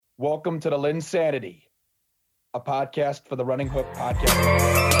Welcome to the LynnSanity, a podcast for the Running Hook podcast.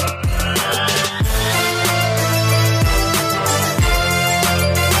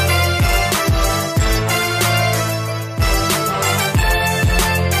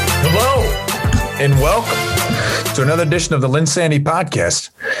 Hello, and welcome to another edition of the LynnSanity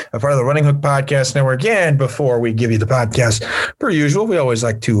podcast, a part of the Running Hook Podcast Network. And before we give you the podcast, per usual, we always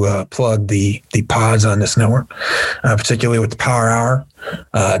like to plug the pods on this network, particularly with the Power Hour,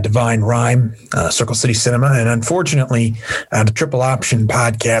 Divine Rhyme, Circle City Cinema, and unfortunately, the Triple Option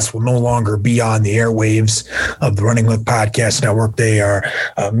podcast will no longer be on the airwaves of the Running Hook Podcast Network. They are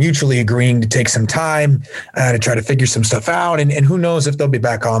mutually agreeing to take some time to try to figure some stuff out, and who knows if they'll be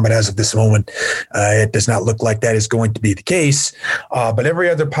back on, but as of this moment, it does not look like that is going to be the case. But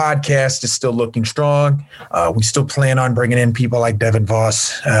every other podcast is still looking strong. We still plan on bringing in people like Devin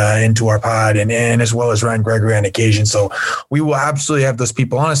Voss into our pod, and as well as Ryan Gregory on occasion. So we will absolutely have those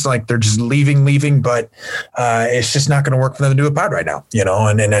people on. It's like they're just leaving, but it's just not going to work for them to do a pod right now,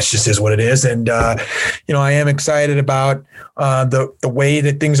 and that's just is what it is. And, I am excited about the way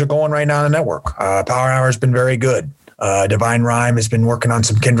that things are going right now on the network. Power Hour has been very good. Divine Rhyme has been working on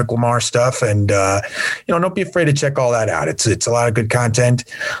some Kendrick Lamar stuff, and don't be afraid to check all that out. It's a lot of good content,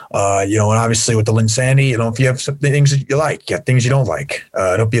 and obviously with the LynnSanity, if you have some things that you like, you have things you don't like,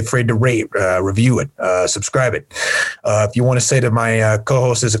 don't be afraid to rate, review it, subscribe it. If you want to say that my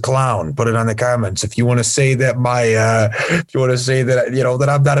co-host is a clown, put it on the comments. If you want to say that that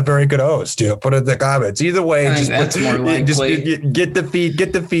I'm not a very good host, put it in the comments. Either way, just get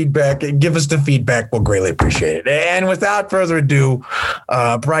the feedback and give us the feedback. We'll greatly appreciate it. And without further ado,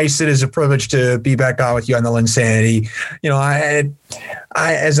 Bryce, it is a privilege to be back on with you on the LynnSanity.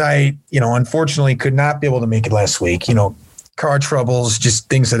 I unfortunately could not be able to make it last week. Car troubles, just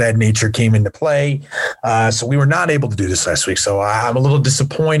things of that nature came into play. So we were not able to do this last week. So I'm a little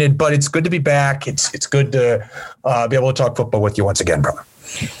disappointed, but it's good to be back. It's good to be able to talk football with you once again, brother.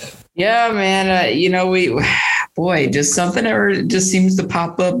 Yeah, man. Just something that just seems to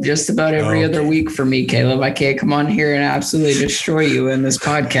pop up just about every other week for me, Caleb. I can't come on here and absolutely destroy you in this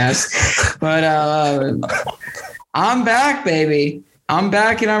podcast, but I'm back, baby. I'm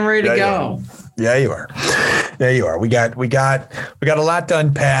back and I'm ready to go. Yeah, you are. There you are. We got a lot to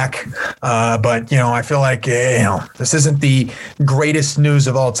unpack, but I feel like this isn't the greatest news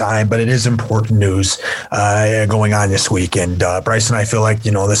of all time, but it is important news going on this week. And Bryce and I feel like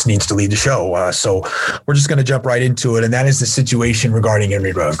this needs to lead the show, so we're just going to jump right into it. And that is the situation regarding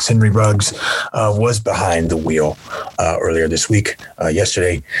Henry Ruggs. Henry Ruggs was behind the wheel earlier this week.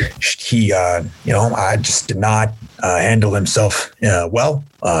 Yesterday, he I just did not handle himself well.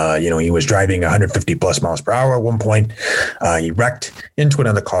 He was driving 150 plus miles per hour at one point. He wrecked into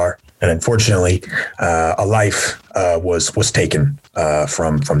another car, and unfortunately, a life was taken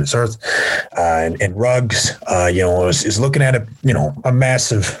from this earth. And Ruggs, is looking at a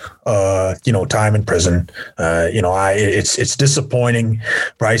massive time in prison. It's disappointing,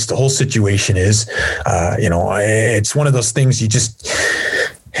 Bryce. The whole situation is, it's one of those things you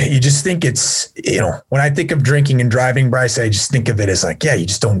just think it's, when I think of drinking and driving, Bryce, I just think of it as like, you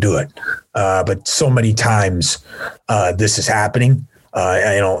just don't do it. But so many times this is happening.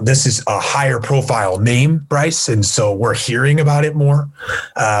 This is a higher profile name, Bryce, and so we're hearing about it more.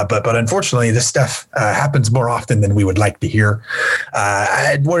 But unfortunately, this stuff happens more often than we would like to hear.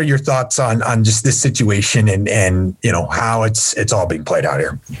 What are your thoughts on just this situation and how it's all being played out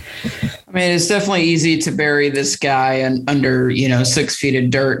here? I mean, it's definitely easy to bury this guy under 6 feet of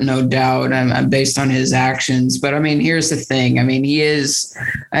dirt, no doubt, based on his actions. But I mean, here's the thing. I mean, this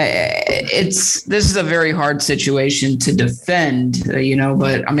is a very hard situation to defend,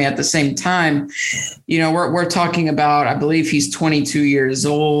 but I mean, at the same time, we're talking about, I believe he's 22 years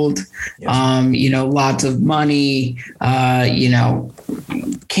old, yes. Lots of money,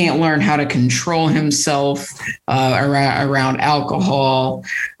 can't learn how to control himself around alcohol.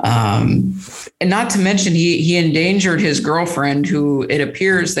 And not to mention, he endangered his girlfriend, who it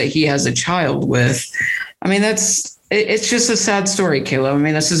appears that he has a child with. I mean, it's just a sad story, Caleb. I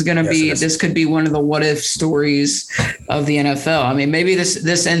mean, this could be one of the what if stories of the NFL. I mean, maybe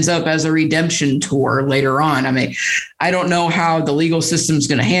this ends up as a redemption tour later on. I mean, I don't know how the legal system is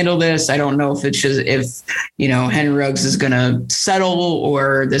going to handle this. I don't know if Henry Ruggs is going to settle,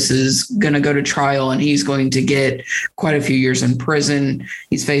 or this is going to go to trial and he's going to get quite a few years in prison.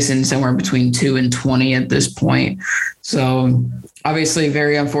 He's facing somewhere between 2 and 20 at this point. So obviously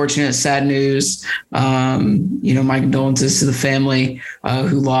very unfortunate, sad news. My condolences to the family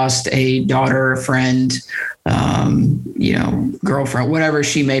who lost a daughter, a friend, girlfriend, whatever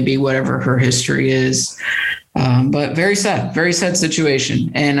she may be, whatever her history is. But very sad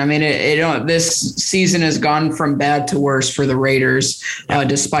situation. And I mean, this season has gone from bad to worse for the Raiders,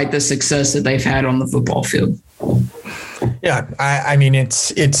 despite the success that they've had on the football field. Yeah, I mean,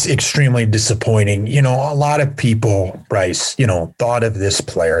 it's extremely disappointing. You know, a lot of people, Bryce, you know, thought of this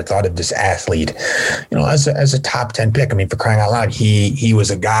player, thought of this athlete, you know, as a top 10 pick. I mean, for crying out loud, he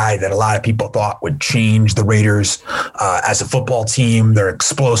was a guy that a lot of people thought would change the Raiders as a football team, their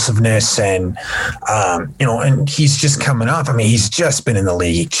explosiveness, and you know, and he's just coming off. I mean, he's just been in the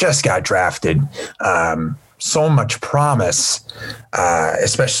league, he just got drafted. So much promise,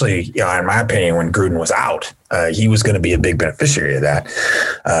 especially, you know, in my opinion, when Gruden was out, he was going to be a big beneficiary of that.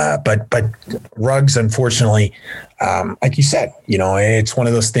 But Ruggs, unfortunately, like you said, you know, it's one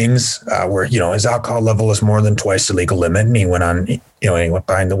of those things where, you know, his alcohol level is more than twice the legal limit, and he went on, you know, he went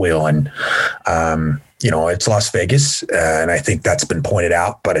behind the wheel, and you know, it's Las Vegas, and I think that's been pointed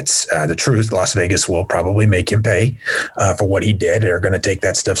out, but it's the truth. Las Vegas will probably make him pay for what he did. They're going to take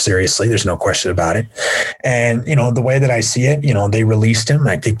that stuff seriously. There's no question about it. And, you know, the way that I see it, you know, they released him.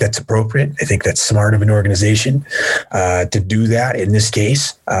 I think that's appropriate. I think that's smart of an organization to do that in this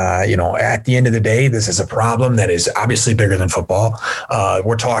case. You know, at the end of the day, this is a problem that is obviously bigger than football.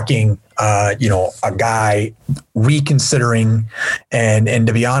 We're talking, you know, a guy reconsidering and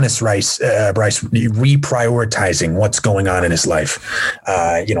to be honest, Bryce, reprioritizing what's going on in his life.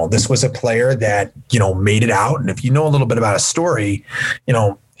 You know, this was a player that, you know, made it out. And if you know a little bit about his story, you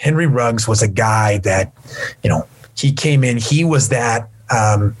know, Henry Ruggs was a guy that, you know, he came in, he was that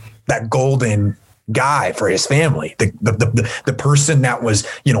golden guy for his family, the person that was,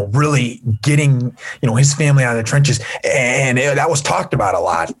 you know, really getting, you know, his family out of the trenches. And that was talked about a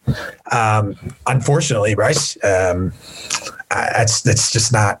lot. Unfortunately, Bryce, that's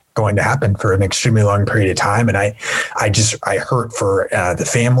just not going to happen for an extremely long period of time. And I hurt for the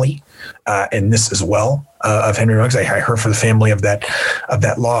family in this as well of Henry Ruggs. I hurt for the family of that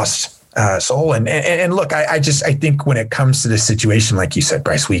lost soul. And look, I think when it comes to this situation, like you said,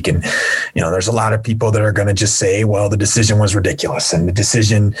 Bryce, we can, you know, there's a lot of people that are going to just say, well, the decision was ridiculous and the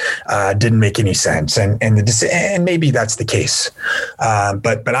decision didn't make any sense. And maybe that's the case.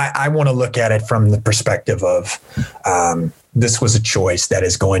 But I want to look at it from the perspective of, this was a choice that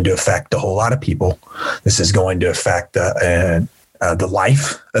is going to affect a whole lot of people. This is going to affect the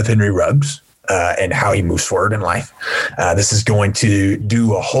life of Henry Ruggs. And how he moves forward in life. This is going to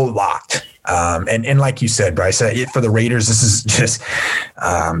do a whole lot. And like you said, Bryce, for the Raiders, this is just,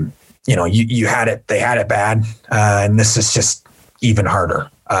 you know, you had it, they had it bad. And this is just even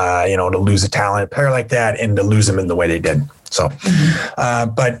harder, you know, to lose a talented player like that and to lose him in the way they did. So,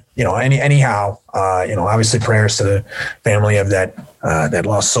 but, you know, anyhow, you know, obviously prayers to the family of that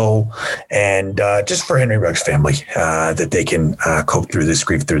lost soul, and just for Henry Ruggs' family, that they can cope through this,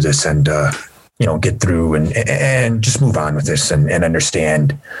 grieve through this, and, you know, get through and just move on with this and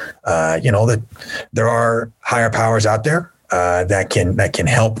understand, you know, that there are higher powers out there that can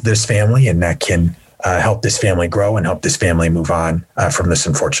help this family and that can help this family grow and help this family move on from this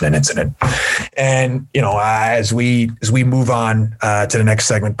unfortunate incident. And, you know, as we move on to the next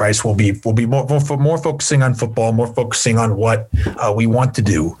segment, Bryce, we'll be more focusing on football, more focusing on what we want to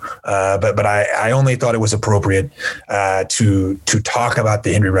do. But I only thought it was appropriate to talk about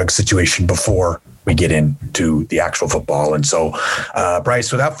the Henry Ruggs situation before we get into the actual football. And so,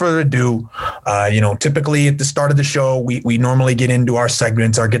 Bryce, without further ado, you know, typically at the start of the show, we normally get into our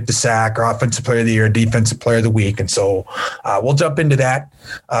segments, our Get the Sack, our Offensive Player of the Year, Defensive Player of the Week. And so we'll jump into that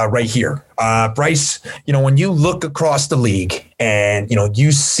right here. Bryce, you know, when you look across the league and, you know,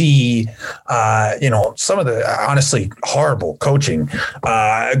 you see, you know, some of the honestly horrible coaching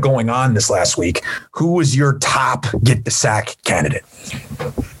going on this last week, who was your top Get the Sack candidate?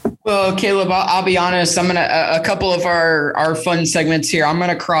 Well, Caleb, I'll be honest. I'm a couple of our fun segments here. I'm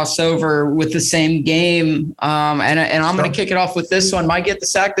gonna cross over with the same game, and I'm gonna kick it off with this one. My Get the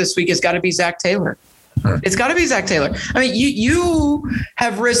Sack this week has got to be Zach Taylor. It's got to be Zach Taylor. I mean, you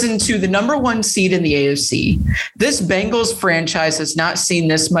have risen to the number one seed in the AFC. This Bengals franchise has not seen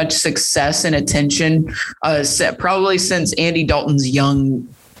this much success and attention probably since Andy Dalton's young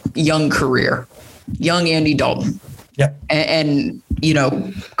career, young Andy Dalton. Yep. And you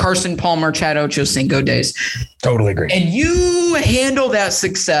know, Carson Palmer, Chad Ochocinco days. Totally agree. And you handle that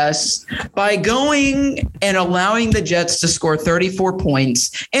success by going and allowing the Jets to score 34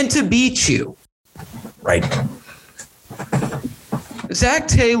 points and to beat you. Right. Zach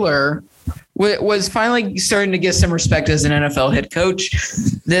Taylor was finally starting to get some respect as an NFL head coach.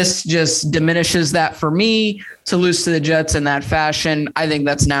 This just diminishes that for me to lose to the Jets in that fashion. I think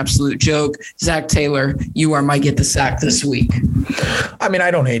that's an absolute joke. Zach Taylor, you are my get the sack this week. I mean, I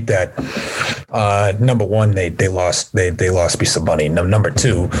don't hate that. Number one, they lost me some money. Number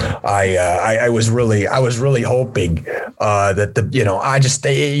two, I was really hoping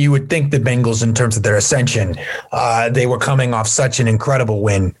that you would think the Bengals, in terms of their ascension, they were coming off such an incredible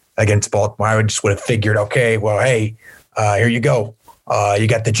win against Baltimore. I would have figured, okay, well, hey, here you go. You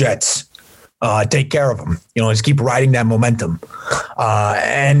got the Jets. Take care of them. Just keep riding that momentum.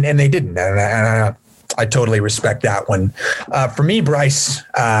 And they didn't. And I totally respect that one. For me, Bryce,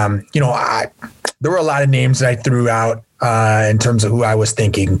 there were a lot of names that I threw out in terms of who I was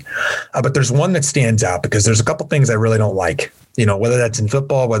thinking. But there's one that stands out because there's a couple things I really don't like. Whether that's in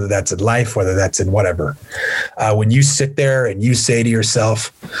football, whether that's in life, whether that's in whatever. When you sit there and you say to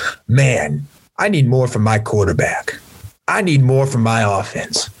yourself, man, I need more from my quarterback. I need more from my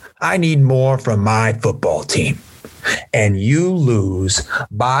offense. I need more from my football team. And you lose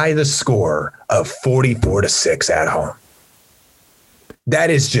by the score of 44-6 at home.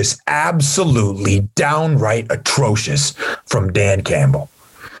 That is just absolutely downright atrocious from Dan Campbell.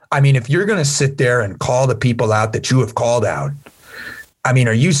 I mean, if you're going to sit there and call the people out that you have called out, I mean,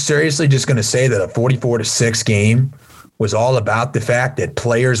 are you seriously just going to say that a 44-6 game was all about the fact that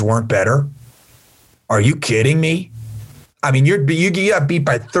players weren't better? Are you kidding me? I mean, you got beat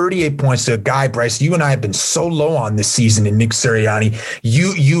by 38 points to a guy, Bryce, you and I have been so low on this season in Nick Sirianni.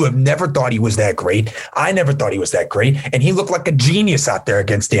 You have never thought he was that great. I never thought he was that great. And he looked like a genius out there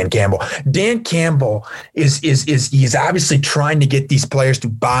against Dan Campbell. Dan Campbell he's obviously trying to get these players to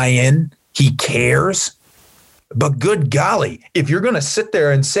buy in. He cares. But good golly, if you're going to sit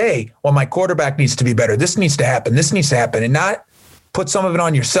there and say, well, my quarterback needs to be better, this needs to happen, and not put some of it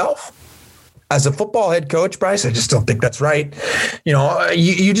on yourself. As a football head coach, Bryce, I just don't think that's right.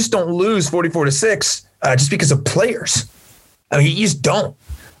 You just don't lose 44-6 just because of players. I mean, you just don't.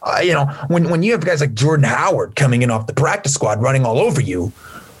 When you have guys like Jordan Howard coming in off the practice squad running all over you,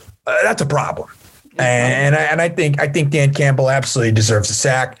 that's a problem. And I think Dan Campbell absolutely deserves a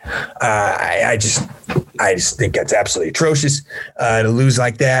sack. I just think that's absolutely atrocious to lose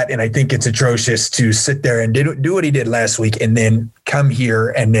like that. And I think it's atrocious to sit there and do what he did last week and then come here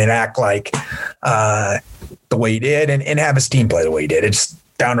and then act like the way he did and have his team play the way he did. It's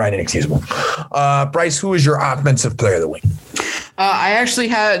downright inexcusable. Bryce, who is your offensive player of the week? I actually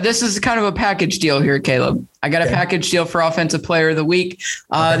have – this is kind of a package deal here, Caleb. I got a package deal for offensive player of the week.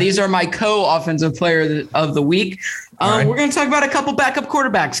 These are my co-offensive player of the week. Right. We're going to talk about a couple backup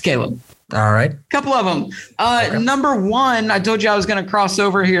quarterbacks, Caleb. All right. A couple of them. Number one, I told you I was going to cross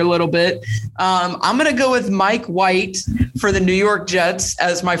over here a little bit. I'm going to go with Mike White for the New York Jets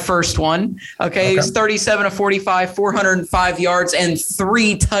as my first one. Okay. He's 37 of 45, 405 yards and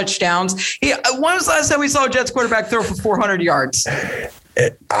 3 touchdowns. When was the last time we saw a Jets quarterback throw for 400 yards?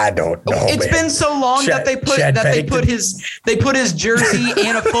 I don't know. It's been so long that they put his jersey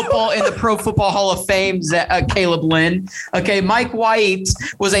and a football in the Pro Football Hall of Fame. Caleb Lynn. Okay, Mike White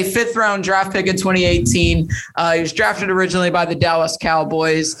was a 5th round draft pick in 2018. He was drafted originally by the Dallas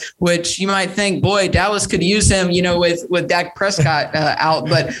Cowboys, which you might think, boy, Dallas could use him, with Dak Prescott out,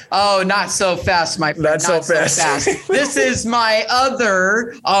 but not so fast, my friend. Not so fast. This is my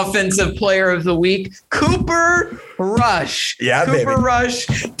other offensive player of the week, Cooper Rush. Yeah, Cooper baby. Rush,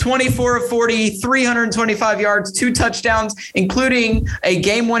 24 of 40, 325 yards, 2 touchdowns, including a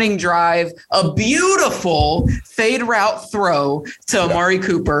game-winning drive, a beautiful fade route throw to Amari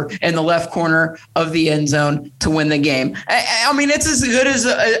Cooper in the left corner of the end zone to win the game. I mean, it's as good as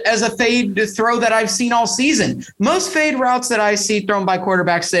a fade throw that I've seen all season. Most fade routes that I see thrown by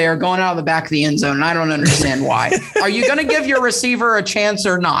quarterbacks today are going out of the back of the end zone, and I don't understand why. Are you going to give your receiver a chance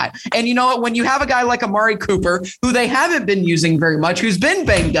or not? And you know what? When you have a guy like Amari Cooper, who they haven't been using very much, who's been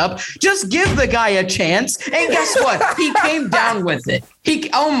banged up, just give the guy a chance. And guess what? He came down with it.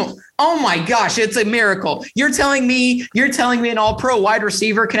 Oh my gosh, it's a miracle. You're telling me an all-pro wide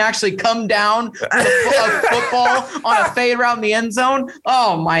receiver can actually come down with a football on a fade route in the end zone?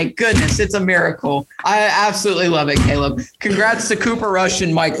 Oh my goodness, it's a miracle. I absolutely love it, Caleb. Congrats to Cooper Rush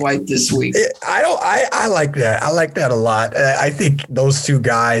and Mike White this week. I like that. I like that a lot. I think those two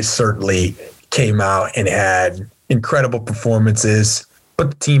guys certainly came out and had incredible performances, put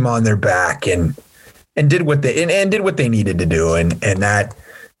the team on their back and did what they needed to do. And that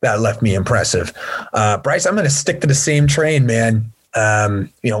left me impressive. Bryce, I'm going to stick to the same train, man.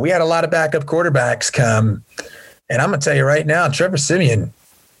 We had a lot of backup quarterbacks come, and I'm going to tell you right now, Trevor Siemian,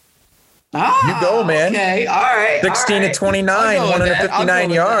 You go, man. Okay. All right. 16 to 29, 159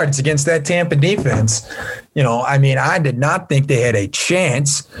 yards against that Tampa defense. I mean, I did not think they had a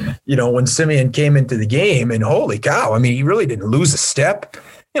chance, when Simeon came into the game, and holy cow. I mean, he really didn't lose a step.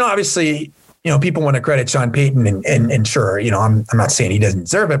 Obviously, people want to credit Sean Payton and sure, I'm not saying he doesn't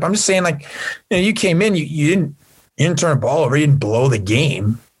deserve it, but I'm just saying, like, you came in, you didn't turn the ball over, you didn't blow the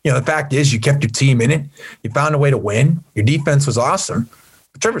game. The fact is you kept your team in it. You found a way to win. Your defense was awesome.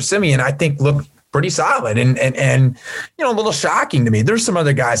 Trevor Simeon, I think, looked pretty solid and a little shocking to me. There's some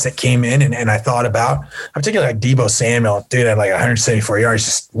other guys that came in and I thought about, particularly like Deebo Samuel, dude had like 174 yards,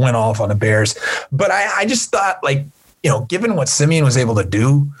 just went off on the Bears. But I just thought, like, given what Simeon was able to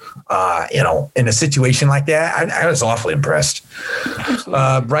do, in a situation like that, I was awfully impressed.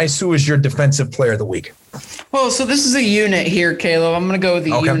 Bryce, who was your defensive player of the week? Well, so this is a unit here, Caleb. I'm going to go with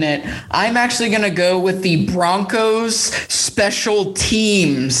the unit. I'm actually going to go with the Broncos special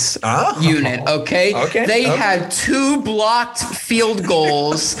teams unit. Okay. They had 2 blocked field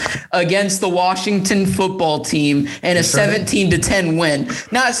goals against the Washington football team and a 17-10 win.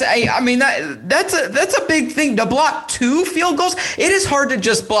 Now, I mean, that's a big thing to block 2 field goals. It is hard to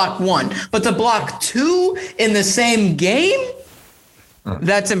just block 1, but to block 2 in the same game.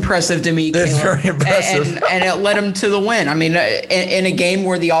 That's impressive to me. That's very impressive. And it led him to the win. I mean, in a game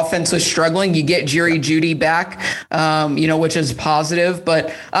where the offense was struggling, you get Jerry Jeudy back, which is positive.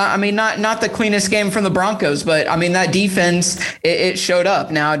 But, I mean, not the cleanest game from the Broncos. But, I mean, that defense, it showed up.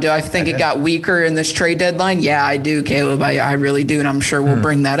 Now, do I think it got weaker in this trade deadline? Yeah, I do, Caleb. I really do. And I'm sure we'll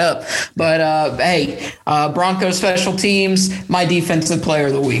bring that up. But, hey, Broncos special teams, my defensive player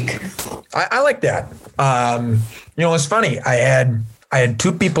of the week. I like that. It's funny. I had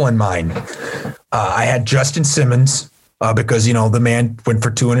 2 people in mind. I had Justin Simmons because, the man went for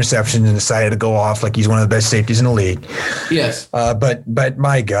 2 interceptions and decided to go off like he's one of the best safeties in the league. Yes. But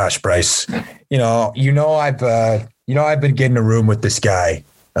my gosh, Bryce, I've been getting a room with this guy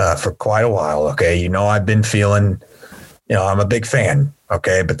for quite a while. Okay. I've been feeling, I'm a big fan.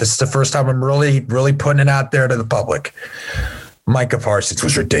 Okay. But this is the first time I'm really, really putting it out there to the public. Micah Parsons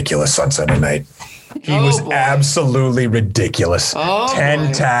was ridiculous on Sunday night. He was absolutely ridiculous.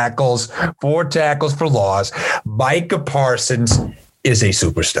 10 tackles, 4 tackles for loss. Micah Parsons is a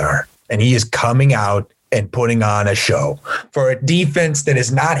superstar, and he is coming out and putting on a show for a defense that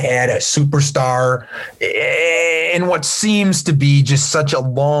has not had a superstar in what seems to be just such a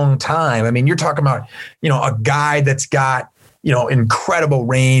long time. I mean, you're talking about, a guy that's got, incredible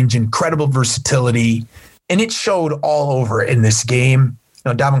range, incredible versatility, and it showed all over in this game.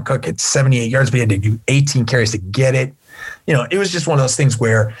 Dalvin Cook had 78 yards, but he had to do 18 carries to get it. It was just one of those things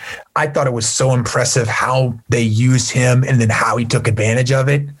where I thought it was so impressive how they used him and then how he took advantage of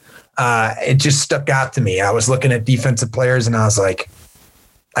it. It just stuck out to me. I was looking at defensive players and I was like,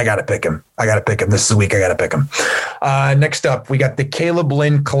 I got to pick him. This is the week I got to pick him. Next up, we got the Caleb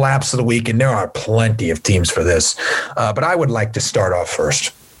Lynn collapse of the week, and there are plenty of teams for this. But I would like to start off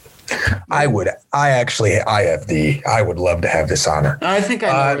first. I would love to have this honor. I think I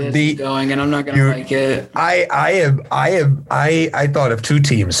know where this is going, and I'm not going to like it. I thought of 2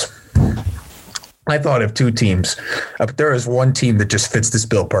 teams. But there is one team that just fits this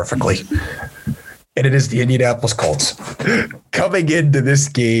bill perfectly. And it is the Indianapolis Colts. Coming into this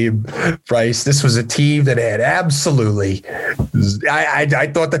game, Bryce, this was a team that had absolutely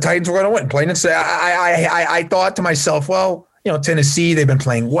I thought the Titans were going to win. Plain and simple. I thought to myself, well, Tennessee, they've been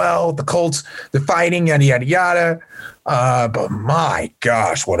playing well. The Colts, they're fighting, yada, yada, yada. But my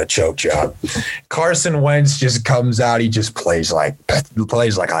gosh, what a choke job. Carson Wentz just comes out. He just plays like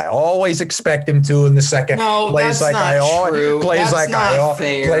I always expect him to in the second. No, plays that's like not true. Plays that's like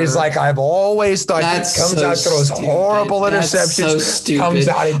plays like I've always thought. That's he comes so out, throws stupid. horrible That's interceptions. So stupid. Comes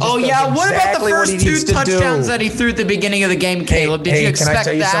out and just what about the first 2 touchdowns do. that he threw at the beginning of the game, Caleb? Did you expect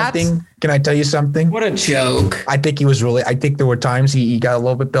that? Can I tell you something? What a joke. I think there were times he got a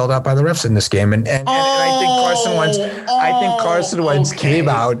little bit bailed out by the refs in this game. And I think Carson Wentz came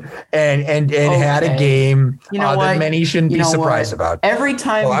out and had a game that many shouldn't be surprised about. Every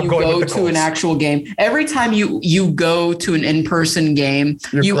time you go to an actual game, every time you go to an in-person game,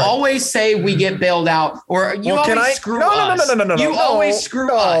 you always say we get bailed out, or you always screw us. No. You always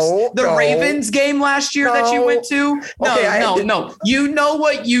screw us. The Ravens game last year that you went to? No. You know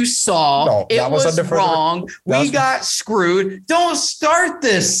what you saw. It was wrong. We got screwed. Don't start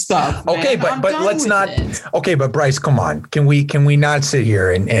this stuff, man. Okay, but let's not. Okay, but Bryce, come on. Can we not sit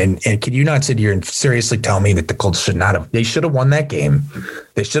here and can you not sit here and seriously tell me that the Colts should not have? They should have won that game.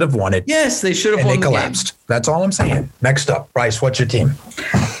 They should have won it. Yes, they should have won. And they collapsed. That's all I'm saying. Next up, Bryce, what's your team?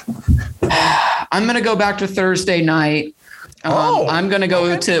 I'm going to go back to Thursday night. I'm going to go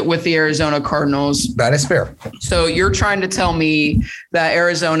with the Arizona Cardinals. That is fair. So you're trying to tell me that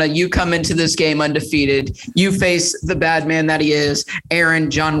Arizona, you come into this game undefeated. You face the bad man that he is,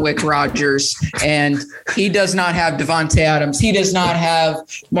 Aaron John Wick Rodgers, and he does not have Devontae Adams. He does not have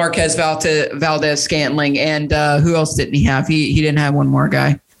Marquez Valdez-Scantling. And who else didn't he have? He didn't have one more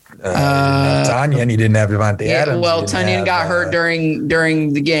guy. Tanyan, he didn't have Devontae Adams. Well, Tanyan got hurt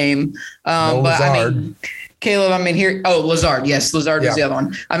during the game. But Lazard. Caleb, Lazard. Yes, Lazard was the other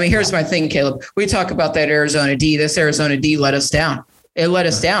one. Here's my thing, Caleb. We talk about that Arizona D. This Arizona D let us down. It let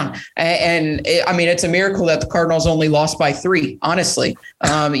us down. And it's a miracle that the Cardinals only lost by 3, honestly.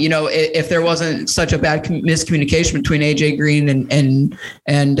 If there wasn't such a bad miscommunication between AJ Green and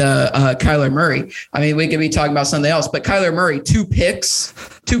Kyler Murray, we could be talking about something else. But Kyler Murray, 2 picks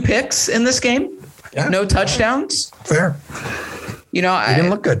in this game, no touchdowns. Fair. He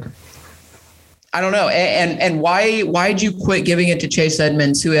didn't look good. I don't know. And why'd you quit giving it to Chase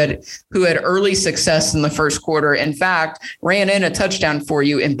Edmonds, who had early success in the first quarter? In fact, ran in a touchdown for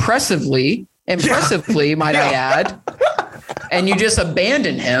you impressively, might I add. And you just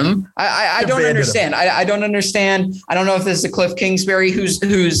abandon him. I don't understand. I don't understand. I don't know if this is a Cliff Kingsbury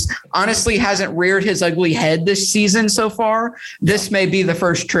who's honestly hasn't reared his ugly head this season so far. This may be the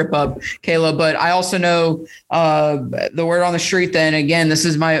first trip up, Caleb. But I also know the word on the street. Then again, this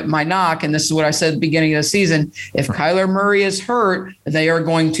is my knock, and this is what I said at the beginning of the season. If Kyler Murray is hurt, they are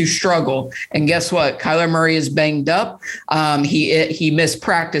going to struggle. And guess what? Kyler Murray is banged up. He missed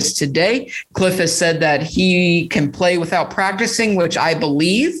practice today. Cliff has said that he can play without practicing, which I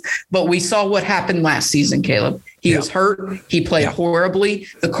believe, but we saw what happened last season, Caleb. He was hurt. He played horribly.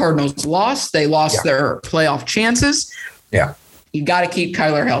 The Cardinals lost. They lost their playoff chances. Yeah. You got to keep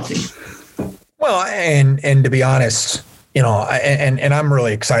Kyler healthy. Well, and to be honest, and I'm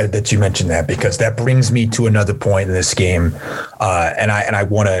really excited that you mentioned that, because that brings me to another point in this game. And I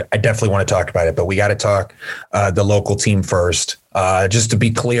definitely want to talk about it, but we got to talk the local team first. Just to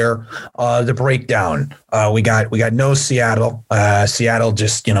be clear, the breakdown, we got no Seattle. Seattle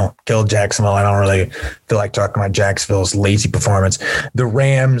just, killed Jacksonville. I don't really feel like talking about Jacksonville's lazy performance. The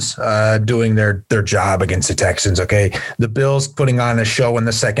Rams doing their job against the Texans. Okay. The Bills putting on a show in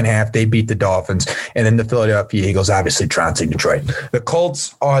the second half. They beat the Dolphins. And then the Philadelphia Eagles obviously trouncing Detroit. The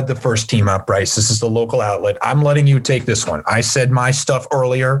Colts are the first team up, Bryce. This is the local outlet. I'm letting you take this one. I said my stuff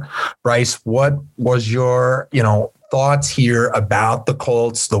earlier. Bryce, what was your, thoughts here about the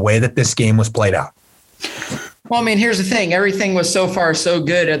Colts, the way that this game was played out? Well, here's the thing. Everything was so far so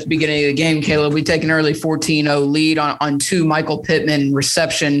good at the beginning of the game, Caleb. We take an early 14-0 lead on 2 Michael Pittman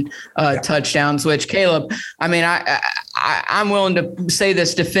reception touchdowns, which, Caleb, I'm willing to say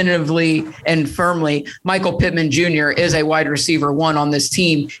this definitively and firmly. Michael Pittman Jr. is a wide receiver 1 on this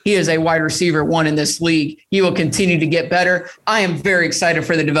team. He is a wide receiver 1 in this league. He will continue to get better. I am very excited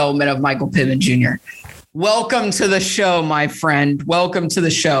for the development of Michael Pittman Jr. Welcome to the show, my friend. Welcome to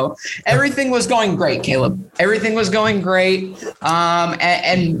the show. Everything was going great, Caleb. Everything was going great,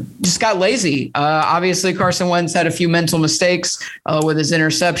 and just got lazy. Obviously, Carson Wentz had a few mental mistakes with his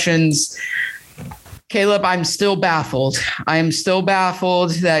interceptions. Caleb, I'm still baffled. I am still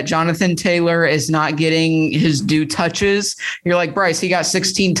baffled that Jonathan Taylor is not getting his due touches. You're like, Bryce, he got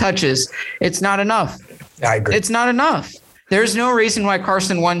 16 touches. It's not enough. I agree. It's not enough. There's no reason why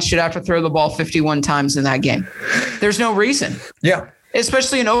Carson Wentz should have to throw the ball 51 times in that game. There's no reason. Yeah.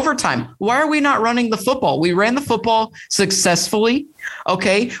 Especially in overtime. Why are we not running the football? We ran the football successfully.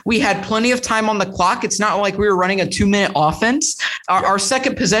 Okay. We had plenty of time on the clock. It's not like we were running a 2-minute offense. Our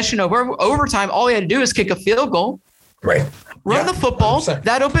second possession of overtime, all we had to do is kick a field goal. Right. Run the football. 100%.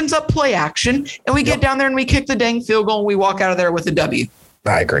 That opens up play action. And we get down there and we kick the dang field goal and we walk out of there with a W.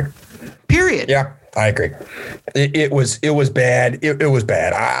 I agree. Period. Yeah. I agree. It was bad. It was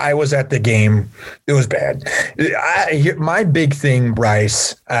bad. I was at the game. It was bad. My big thing,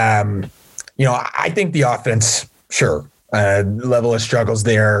 Bryce, I think the offense, sure, level of struggles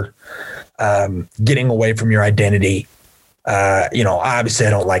there, getting away from your identity. Obviously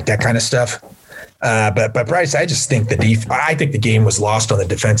I don't like that kind of stuff. But Bryce, I just think I think the game was lost on the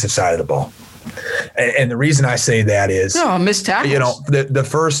defensive side of the ball. And the reason I say that is, missed tackles. The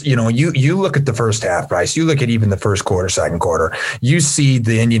first, you look at the first half, Bryce, you look at even the first quarter, second quarter, you see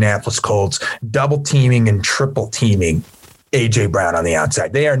the Indianapolis Colts double teaming and triple teaming AJ Brown on the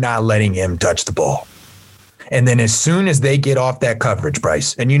outside. They are not letting him touch the ball. And then as soon as they get off that coverage,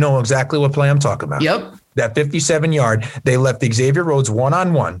 Bryce, and you know exactly what play I'm talking about. Yep. That 57-yard, they left Xavier Rhodes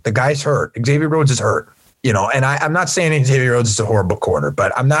one-on-one. The guy's hurt. Xavier Rhodes is hurt. And I'm not saying Xavier Rhodes is a horrible corner,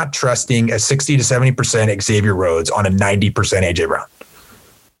 but I'm not trusting a 60 to 70% Xavier Rhodes on a 90% AJ Brown.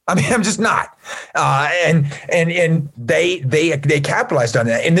 I mean, I'm just not. And they capitalized on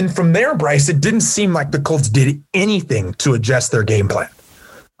that. And then from there, Bryce, it didn't seem like the Colts did anything to adjust their game plan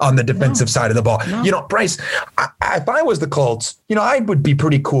on the defensive side of the ball. No. Bryce, if I was the Colts, I would be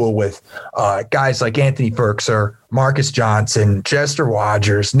pretty cool with guys like Anthony Ferkser, Marcus Johnson, Chester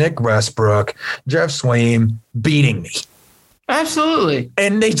Rogers, Nick Westbrook, Jeff Swaim beating me. Absolutely.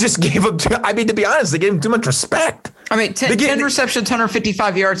 And they just gave him, to be honest, they gave him too much respect. I mean, 10 receptions,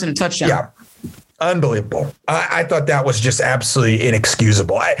 155 yards and a touchdown. Yeah. Unbelievable. I thought that was just absolutely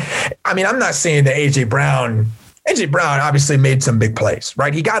inexcusable. I mean, I'm not saying that AJ Brown obviously made some big plays,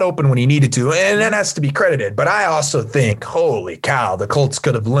 right? He got open when he needed to, and that has to be credited. But I also think, holy cow, the Colts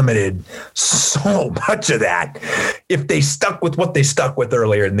could have limited so much of that if they stuck with what they stuck with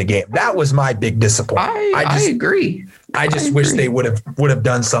earlier in the game. That was my big disappointment. I agree. I just wish they would have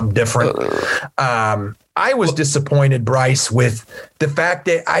done something different. I was disappointed, Bryce, with the fact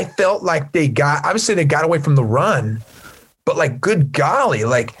that I felt like they got away from the run, but like, good golly,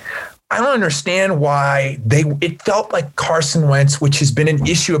 like, I don't understand why it felt like Carson Wentz, which has been an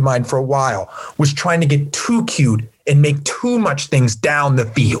issue of mine for a while, was trying to get too cute and make too much things down the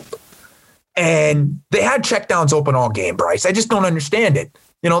field. And they had checkdowns open all game, Bryce. I just don't understand it.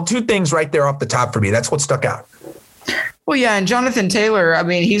 Two things right there off the top for me. That's what stuck out. Well, yeah, and Jonathan Taylor, I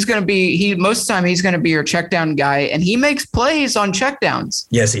mean, most of the time he's going to be your check down guy, and he makes plays on checkdowns.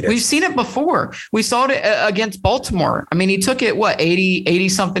 Yes, he does. We've seen it before. We saw it against Baltimore. I mean, he took it, 80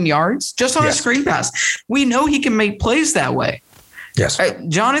 something yards just on a screen pass. We know he can make plays that way. Yes.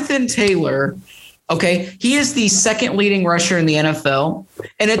 Jonathan Taylor, okay, he is the second leading rusher in the NFL,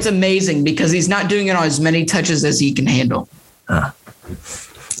 and it's amazing because he's not doing it on as many touches as he can handle. And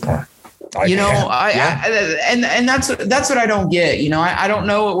that's what I don't get. I don't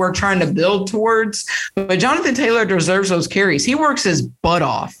know what we're trying to build towards, but Jonathan Taylor deserves those carries. He works his butt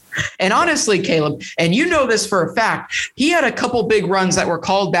off. And honestly, Caleb, and you know this for a fact, he had a couple big runs that were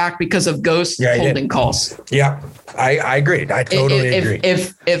called back because of ghost holding calls. Yeah, I agree. I totally agree.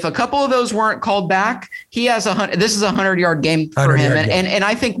 If a couple of those weren't called back, he has this is a 100-yard game for him. And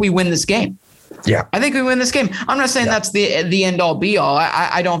I think we win this game. Yeah, I think we win this game. I'm not saying that's the end all be all.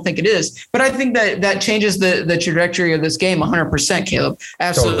 I don't think it is, but I think that changes the trajectory of this game 100%, Caleb.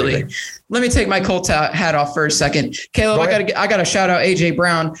 Absolutely. Totally. Let me take my Colts hat off for a second. Caleb, I got to shout out AJ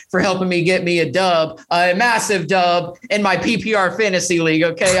Brown for helping me get me a massive dub in my PPR fantasy league.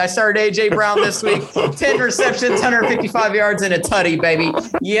 Okay. I started AJ Brown this week, 10 receptions, 155 yards and a tutty, baby.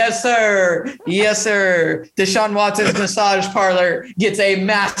 Yes, sir. Yes, sir. Deshaun Watson's massage parlor gets a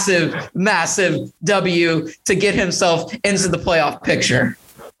massive W to get himself into the playoff picture.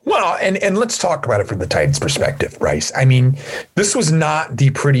 Well, and let's talk about it from the Titans' perspective, Bryce. I mean, this was not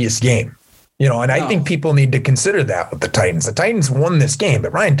the prettiest game. And I think people need to consider that with the Titans. The Titans won this game,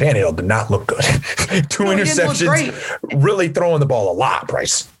 but Ryan Tannehill did not look good. Two interceptions, really throwing the ball a lot,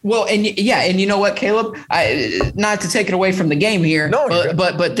 Bryce. Well, and you know what, Caleb? Not to take it away from the game here,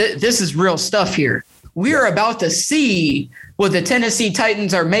 but this is real stuff here. We are about to see what the Tennessee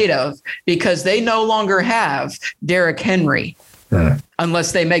Titans are made of because they no longer have Derrick Henry.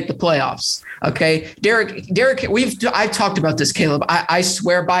 Unless they make the playoffs. Okay. Derrick, I've talked about this, Caleb. I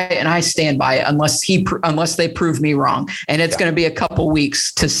swear by it and I stand by it unless they prove me wrong. And it's going to be a couple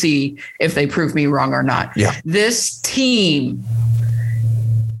weeks to see if they prove me wrong or not. Yeah. This team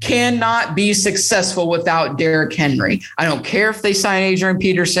cannot be successful without Derrick Henry. I don't care if they sign Adrian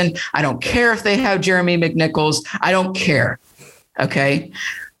Peterson. I don't care if they have Jeremy McNichols. I don't care. Okay.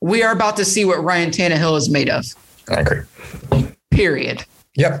 We are about to see what Ryan Tannehill is made of. I agree. Period.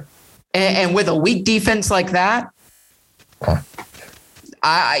 Yep. And with a weak defense like that,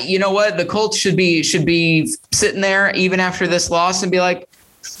 you know what? The Colts should be sitting there even after this loss and be like,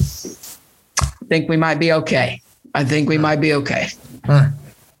 I think we might be okay. I think we might be okay.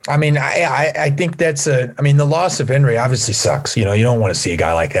 I mean, I think the loss of Henry obviously sucks. You don't want to see a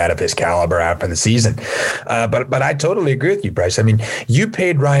guy like that of his caliber after the season. But I totally agree with you, Bryce. I mean, you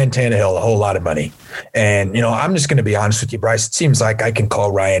paid Ryan Tannehill a whole lot of money. And, I'm just going to be honest with you, Bryce. It seems like I can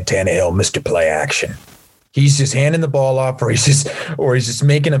call Ryan Tannehill Mr. Play Action. He's just handing the ball off, or he's just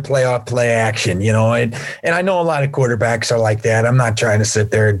making a playoff play action, and I know a lot of quarterbacks are like that. I'm not trying to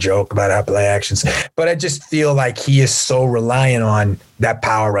sit there and joke about how play actions, but I just feel like he is so reliant on that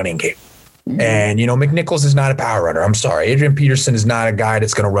power running game. Mm-hmm. And, McNichols is not a power runner. I'm sorry. Adrian Peterson is not a guy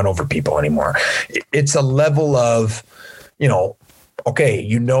that's going to run over people anymore. It's a level of,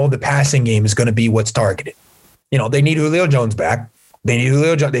 the passing game is going to be what's targeted. They need Julio Jones back. They need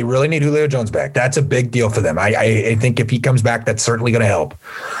Julio Jones. They really need Julio Jones back. That's a big deal for them. I think if he comes back, that's certainly going to help.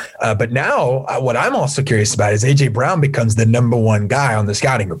 But now what I'm also curious about is A.J. Brown becomes the number one guy on the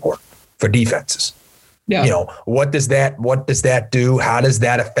scouting report for defenses. Yeah. What does that do? How does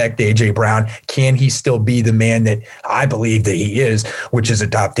that affect A.J. Brown? Can he still be the man that I believe that he is, which is a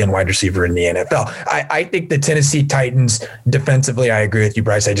top 10 wide receiver in the NFL? I think the Tennessee Titans defensively, I agree with you,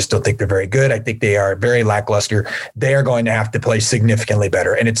 Bryce. I just don't think they're very good. I think they are very lackluster. They are going to have to play significantly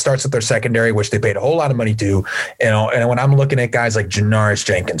better. And it starts with their secondary, which they paid a whole lot of money to. And when I'm looking at guys like Janoris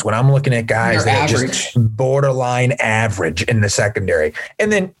Jenkins, when I'm looking at guys that are just borderline average in the secondary,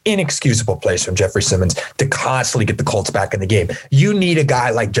 and then inexcusable plays from Jeffrey Simmons to constantly get the Colts back in the game. You need a guy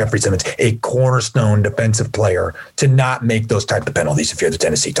like Jeffrey Simmons, a cornerstone defensive player, to not make those type of penalties if you're the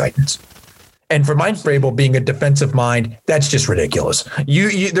Tennessee Titans. And for Mike Vrabel being a defensive mind, that's just ridiculous.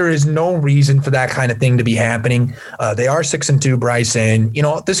 There is no reason for that kind of thing to be happening. They are 6-2, Bryce, and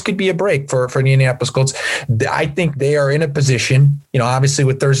this could be a break for the Indianapolis Colts. I think they are in a position, obviously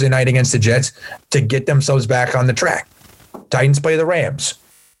with Thursday night against the Jets, to get themselves back on the track. Titans play the Rams.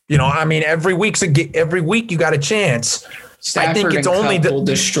 Every week you got a chance. Stafford, I think it's only will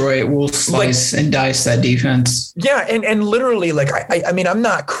destroy it. We'll slice and dice that defense. Yeah, and literally, I'm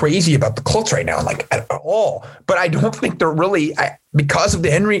not crazy about the Colts right now, at all. But I don't think they're really, because of the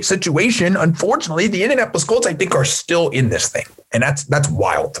Henry situation. Unfortunately, the Indianapolis Colts, I think, are still in this thing, and that's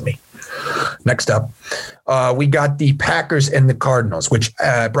wild to me. Next up, we got the Packers and the Cardinals. Which,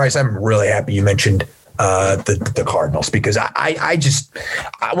 Bryce, I'm really happy you mentioned the Cardinals, because I just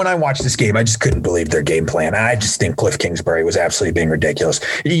when I watched this game, I just couldn't believe their game plan. I just think Cliff Kingsbury was absolutely being ridiculous.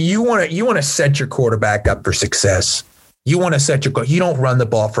 You want to set your quarterback up for success. You want to set you don't run the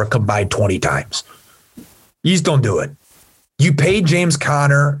ball for a combined 20 times. You just don't do it. You pay James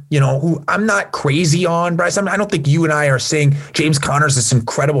Conner, who I'm not crazy on, Bryce. I don't think you and I are saying James Conner's this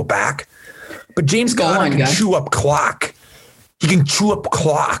incredible back, but James Conner can chew up clock. He can chew up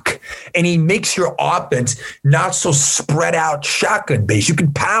clock, and he makes your offense not so spread out shotgun base. You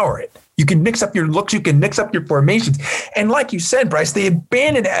can power it. You can mix up your looks. You can mix up your formations. And like you said, Bryce, they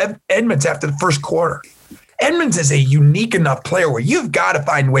abandoned Edmonds after the first quarter. Edmonds is a unique enough player where you've got to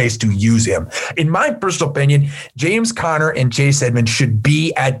find ways to use him. In my personal opinion, James Conner and Chase Edmonds should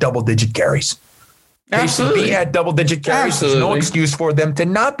be at double-digit carries. Absolutely. They should be at double-digit carries. Absolutely. There's no excuse for them to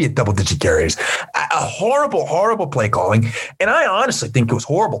not be at double-digit carries. A horrible, horrible play calling. And I honestly think it was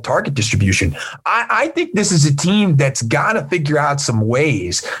horrible target distribution. I think this is a team that's got to figure out some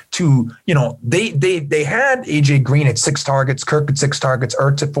ways to, they had A.J. Green at 6 targets, Kirk at 6 targets,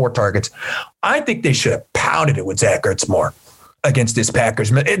 Ertz at 4 targets. I think they should have pounded it with Zach Ertz more against this Packers.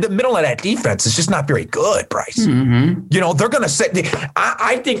 The middle of that defense is just not very good, Bryce. Mm-hmm. They're going to set.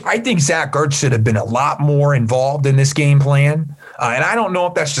 I think Zach Ertz should have been a lot more involved in this game plan. And I don't know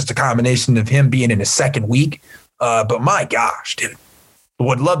if that's just a combination of him being in his second week. But my gosh, dude,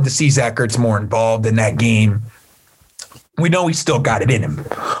 would love to see Zach Ertz more involved in that game. We know he's still got it in him.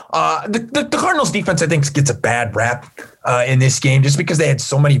 The Cardinals defense, I think, gets a bad rap in this game just because they had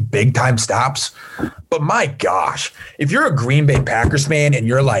so many big time stops. But my gosh, if you're a Green Bay Packers fan and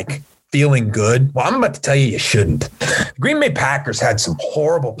you're feeling good, well, I'm about to tell you shouldn't. The Green Bay Packers had some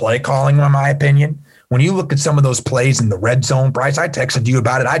horrible play calling, in my opinion. When you look at some of those plays in the red zone, Bryce, I texted you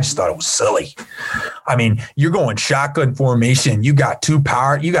about it. I just thought it was silly. You're going shotgun formation. You got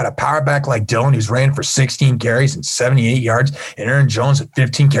a power back like Dillon, who's ran for 16 carries and 78 yards, and Aaron Jones at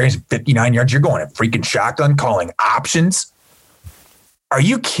 15 carries and 59 yards. You're going at freaking shotgun calling options. Are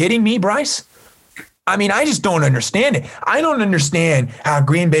you kidding me, Bryce? I just don't understand it. I don't understand how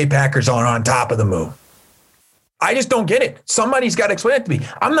Green Bay Packers are on top of the move. I just don't get it. Somebody's got to explain it to me.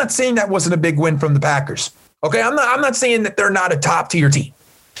 I'm not saying that wasn't a big win from the Packers. Okay, I'm not saying that they're not a top tier team.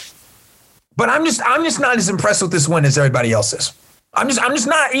 But I'm just not as impressed with this win as everybody else is. I'm just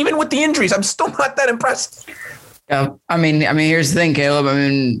not, even with the injuries, I'm still not that impressed. Yeah, here's the thing, Caleb.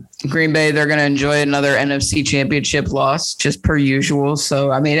 Green Bay, they're going to enjoy another NFC Championship loss, just per usual.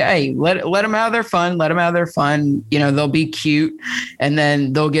 So, hey, let them have their fun. Let them have their fun. They'll be cute, and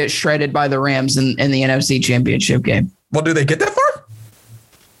then they'll get shredded by the Rams in the NFC Championship game. Well, do they get that far?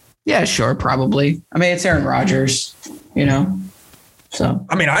 Yeah, sure, probably. It's Aaron Rodgers, So,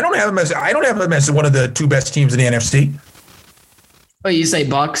 I don't have them as one of the 2 best teams in the NFC. Oh, you say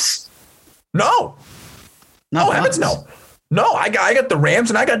Bucks? No. No, heavens no. No, I got the Rams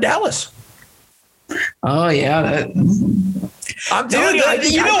and I got Dallas. Oh, yeah. I'm telling you.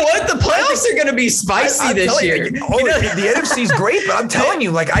 You know what? The playoffs are going to be spicy this year. The NFC is great, but I'm telling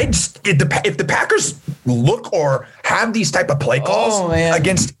you, if the Packers look or have these type of play calls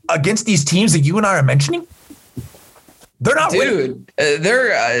against these teams that you and I are mentioning, They're not winning.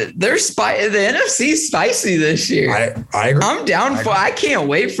 They're the NFC's spicy this year. I agree. I'm down for. I can't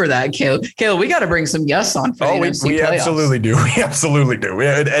wait for that, Caleb. Caleb, we got to bring some guests on for the NFC we playoffs. Absolutely do. We absolutely do.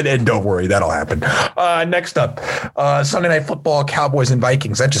 And don't worry, that'll happen. Next up, Sunday Night Football, Cowboys and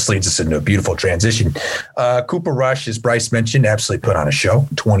Vikings. That just leads us into a beautiful transition. Cooper Rush, as Bryce mentioned, absolutely put on a show.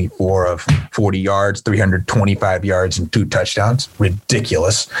 24 of 40 yards, 325 yards, and 2 touchdowns.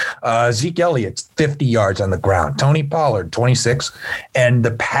 Ridiculous. Zeke Elliott's 50 yards on the ground. Tony Pollard, 26. And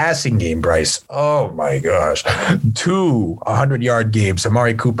the passing game, Bryce, oh my gosh. 2 100-yard games.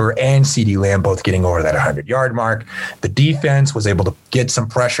 Amari Cooper and CeeDee Lamb both getting over that 100-yard mark. The defense was able to get some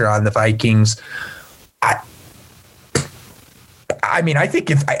pressure on the Vikings. I mean, I think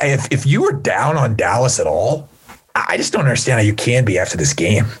if you were down on Dallas at all, I just don't understand how you can be after this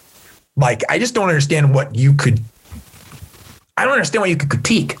game. Like, I just don't understand what you could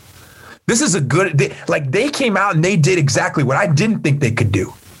critique. This is they came out and they did exactly what I didn't think they could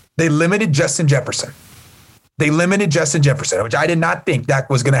do. They limited Justin Jefferson, which I did not think that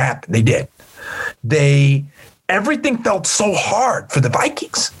was going to happen. They did. Everything felt so hard for the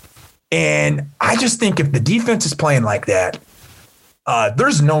Vikings. And I just think if the defense is playing like that,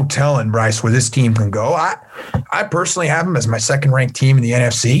 there's no telling, Bryce, where this team can go. I personally have them as my second-ranked team in the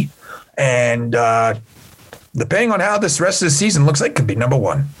NFC. And depending on how this rest of the season looks like, could be number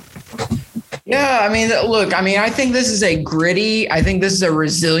 1. Yeah, I mean, look, I think this is a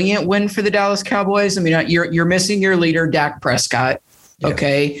resilient win for the Dallas Cowboys. I mean, you're missing your leader, Dak Prescott. Yeah.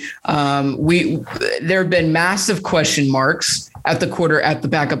 Okay. There have been massive question marks at the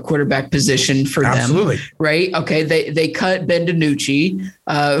backup quarterback position for them. Absolutely. Right. Okay. They cut Ben DiNucci,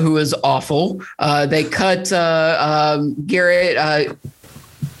 who was awful. They cut Garrett.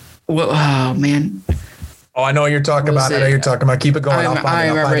 Oh man. Oh, I know what you're talking about. Keep it going. I'll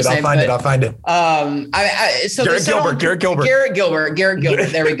find it. Garrett Gilbert.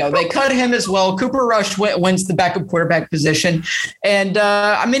 There we go. They cut him as well. Cooper Rush wins the backup quarterback position. And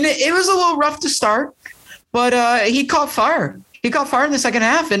it was a little rough to start, but he caught fire. He caught fire in the second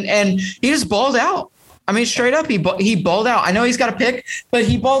half and he just balled out. I mean, straight up, he balled out. I know he's got a pick, but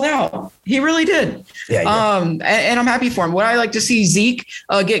he balled out. He really did. Yeah. And I'm happy for him. Would I like to see Zeke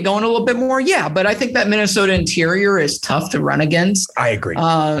get going a little bit more? Yeah, but I think that Minnesota interior is tough to run against. I agree.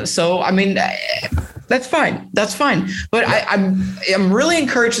 So I mean, that's fine. But yeah. I'm really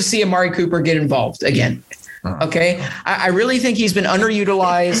encouraged to see Amari Cooper get involved again. Okay. I really think he's been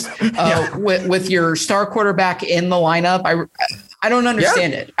underutilized with your star quarterback in the lineup. I don't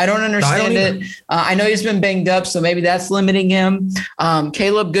understand it. I don't understand it. I know he's been banged up, so maybe that's limiting him.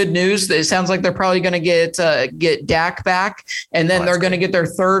 Caleb, good news. It sounds like they're probably going to get Dak back, and then they're going to get their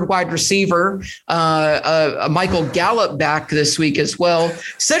third wide receiver, Michael Gallup, back this week as well.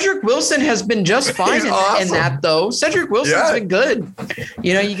 Cedric Wilson has been just fine in that, though. Cedric Wilson's been good.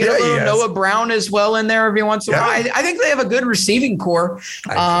 You know, you get a little Noah Brown as well in there every once in a while. I think they have a good receiving core.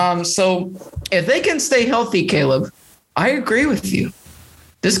 So if they can stay healthy, Caleb, I agree with you.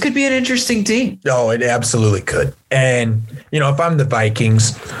 This could be an interesting team. No, it absolutely could. And, if I'm the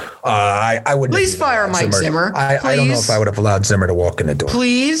Vikings, I wouldn't. Please fire Mike Zimmer. I don't know if I would have allowed Zimmer to walk in the door.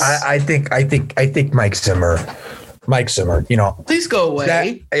 Please. I think Mike Zimmer, please go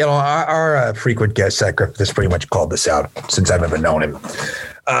away. Our frequent guest, Zach Griffith, has pretty much called this out since I've ever known him.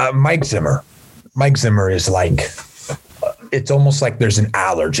 Mike Zimmer is like, it's almost like there's an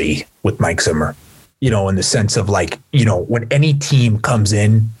allergy with Mike Zimmer. In the sense of when any team comes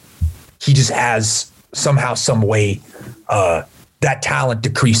in, he just has somehow, some way, that talent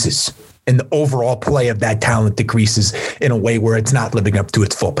decreases and the overall play of that talent decreases in a way where it's not living up to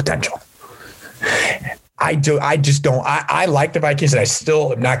its full potential. I just don't. I like the Vikings, and I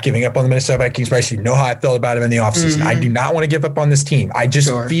still am not giving up on the Minnesota Vikings, Bryce. You know how I felt about them in the offseason. Mm-hmm. I do not want to give up on this team. I just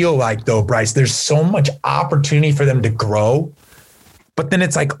feel like, though, Bryce, there's so much opportunity for them to grow. But then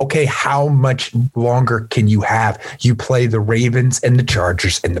it's like, okay, how much longer can you have? You play the Ravens and the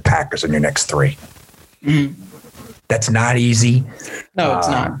Chargers and the Packers in your next 3. Mm-hmm. That's not easy. No, it's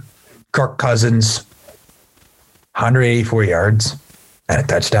not. Kirk Cousins, 184 yards and a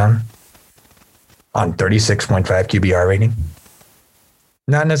touchdown on 36.5 QBR rating.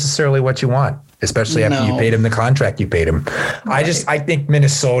 Not necessarily what you want, especially after you paid him the contract you paid him. Right. I think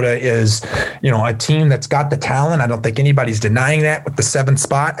Minnesota is, a team that's got the talent. I don't think anybody's denying that with the 7th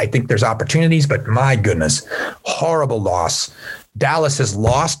spot. I think there's opportunities, but my goodness, horrible loss. Dallas has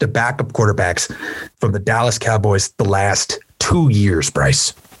lost to backup quarterbacks from the Dallas Cowboys the last 2 years,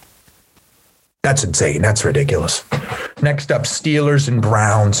 Bryce. That's insane. That's ridiculous. Next up, Steelers and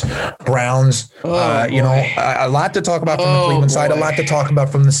Browns. Browns, a lot to talk about from the Cleveland side, a lot to talk about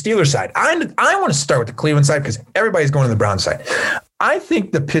from the Steelers side. I want to start with the Cleveland side because everybody's going to the Browns side. I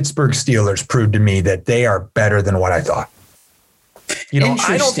think the Pittsburgh Steelers proved to me that they are better than what I thought.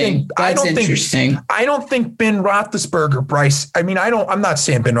 Interesting. I don't think Ben Roethlisberger, Bryce. I mean, I'm not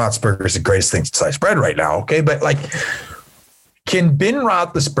saying Ben Roethlisberger is the greatest thing since sliced bread right now. Okay. But can Ben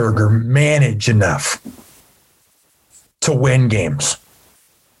Roethlisberger manage enough to win games?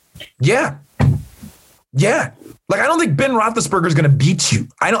 Yeah. I don't think Ben Roethlisberger is going to beat you.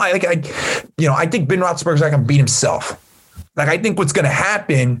 I think Ben Roethlisberger is not going to beat himself. I think what's going to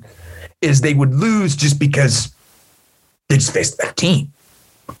happen is they would lose just because they just faced that team.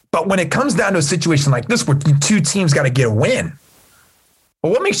 But when it comes down to a situation like this where two teams got to get a win,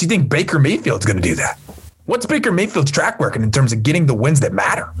 well, what makes you think Baker Mayfield's going to do that? What's Baker Mayfield's track record in terms of getting the wins that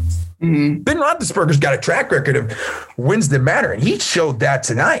matter? Mm-hmm. Ben Roethlisberger's got a track record of wins that matter, and he showed that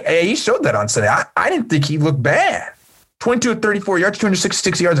tonight. He showed that on Sunday. I didn't think he looked bad. 22 of 34 yards,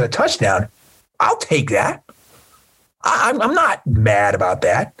 266 yards and a touchdown. I'll take that. I'm not mad about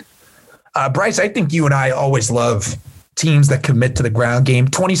that. Bryce, I think you and I always love teams that commit to the ground game.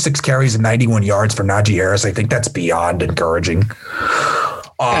 26 carries and 91 yards for Najee Harris. I think that's beyond encouraging.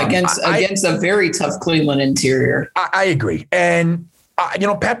 Against a very tough Cleveland interior. I agree. And,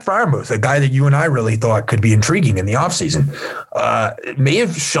 Pat Freiermuth, a guy that you and I really thought could be intriguing in the offseason, may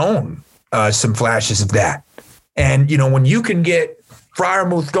have shown some flashes of that. And, when you can get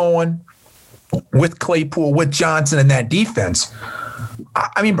Freiermuth going with Claypool, with Johnson and that defense,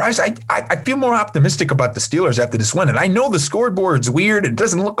 I mean, Bryce, I feel more optimistic about the Steelers after this win. And I know the scoreboard's weird. It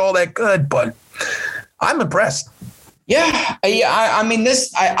doesn't look all that good, but I'm impressed. Yeah. I mean,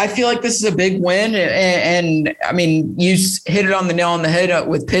 I feel like this is a big win. And I mean, you hit it on the nail on the head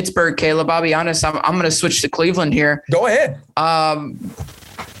with Pittsburgh, Caleb. I'll be honest. I'm going to switch to Cleveland here. Go ahead.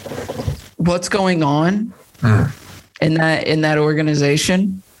 What's going on in that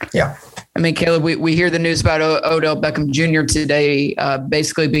organization? Yeah. I mean, Caleb, we hear the news about Odell Beckham Jr. today,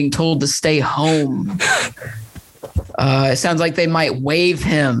 basically being told to stay home. It sounds like they might waive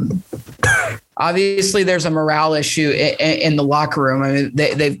him. Obviously, there's a morale issue in the locker room. I mean,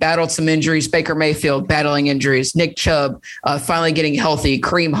 they've battled some injuries. Baker Mayfield battling injuries. Nick Chubb finally getting healthy.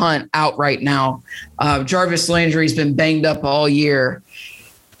 Kareem Hunt out right now. Jarvis Landry's been banged up all year.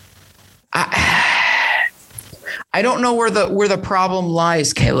 I don't know where the problem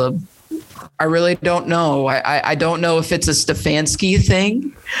lies, Caleb. I really don't know. I don't know if it's a Stefanski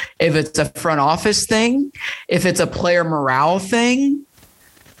thing, if it's a front office thing, if it's a player morale thing.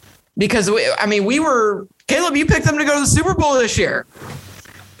 Because Caleb, you picked them to go to the Super Bowl this year.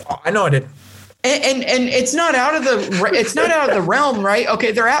 I know I did. And it's not out of the realm, right?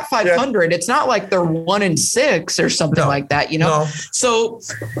 Okay, they're at 500. Yeah. It's not like they're 1-6 or something like that, No. So,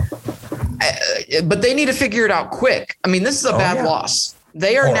 but they need to figure it out quick. I mean, this is a bad loss.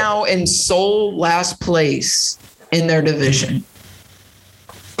 They are now in sole last place in their division.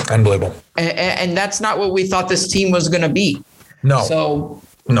 Unbelievable. And that's not what we thought this team was going to be. No. So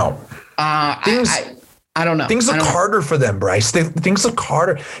no. I don't know. Things look harder for them, Bryce. Things look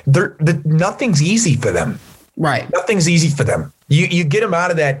harder. Nothing's easy for them. Right. Nothing's easy for them. You get them out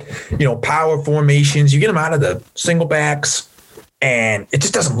of that, power formations. You get them out of the single backs, and it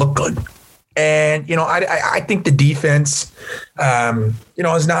just doesn't look good. And, I think the defense,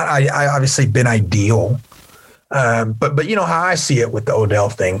 has not obviously been ideal. But how I see it with the Odell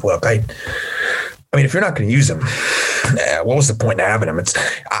thing, look, I mean, if you're not going to use him, what was the point in having him?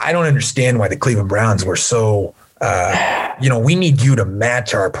 I don't understand why the Cleveland Browns were so, we need you to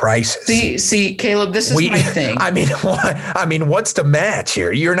match our prices. See, Caleb, this is my thing. What's to match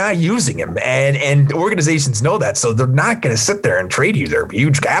here? You're not using him, and organizations know that, so they're not going to sit there and trade you their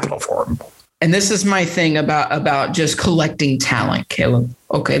huge capital for him. And this is my thing about just collecting talent, Caleb.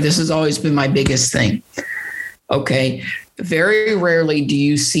 Okay, this has always been my biggest thing. Okay, very rarely do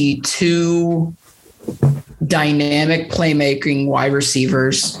you see two dynamic playmaking wide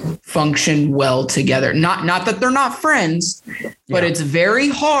receivers function well together. Not that they're not friends, but it's very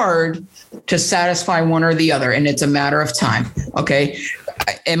hard to satisfy one or the other, and it's a matter of time. Okay,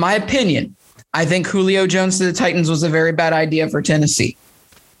 in my opinion, I think Julio Jones to the Titans was a very bad idea for Tennessee.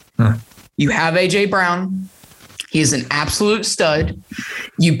 You have A.J. Brown. He is an absolute stud.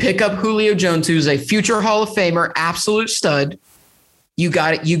 You pick up Julio Jones, who's a future Hall of Famer, absolute stud. You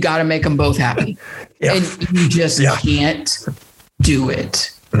got to make them both happy. And you just can't do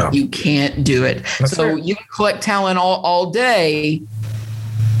it. No. You can't do it. That's so fair. You can collect talent all day,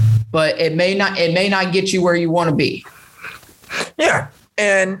 but it may not get you where you want to be. Yeah.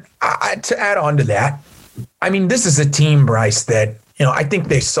 And to add on to that, I mean, this is a team, Bryce, that, I think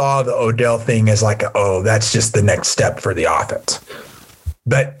they saw the Odell thing as like, that's just the next step for the offense.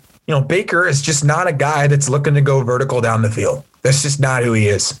 But, Baker is just not a guy that's looking to go vertical down the field. That's just not who he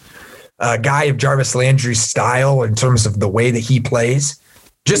is. A guy of Jarvis Landry's style in terms of the way that he plays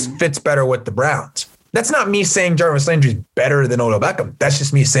just fits better with the Browns. That's not me saying Jarvis Landry's better than Odell Beckham. That's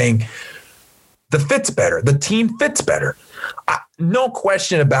just me saying the fit's better. The team fits better. No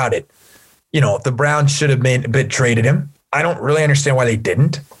question about it. The Browns should have traded him. I don't really understand why they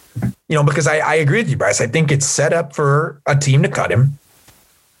didn't, because I agree with you, Bryce. I think it's set up for a team to cut him.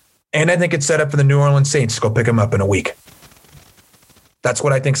 And I think it's set up for the New Orleans Saints to go pick him up in a week. That's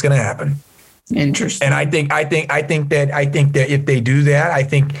what I think is going to happen. Interesting. And I think that if they do that, I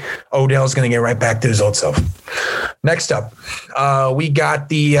think Odell's going to get right back to his old self. Next up, we got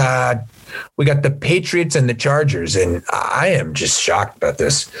the Patriots and the Chargers, and I am just shocked about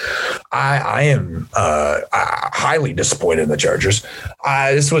this. I am highly disappointed in the Chargers.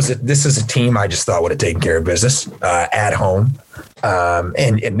 This is a team I just thought would have taken care of business at home,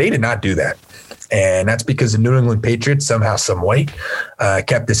 and they did not do that. And that's because the New England Patriots somehow, some way,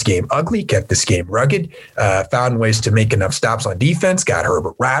 kept this game ugly, kept this game rugged, found ways to make enough stops on defense, got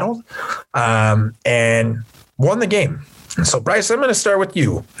Herbert rattled, and won the game. So, Bryce, I'm going to start with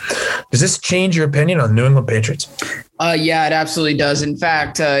you. Does this change your opinion on the New England Patriots? Yeah, it absolutely does. In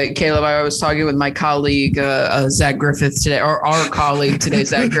fact, Caleb, I was talking with my colleague, Zach Griffith today, or our colleague today,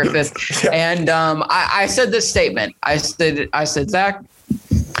 Zach Griffith. Yeah. And I said this statement. I said, Zach,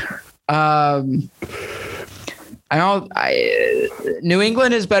 New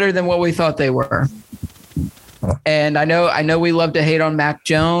England is better than what we thought they were. And I know we love to hate on Mac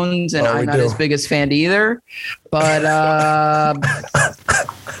Jones, and I'm not his biggest fan either. But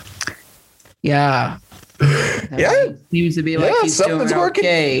yeah. Seems to be like he's doing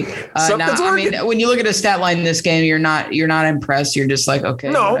okay. I mean, when you look at a stat line in this game, you're not impressed. You're just like, okay,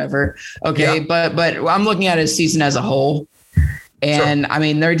 whatever. Okay, yeah. But I'm looking at his season as a whole, and I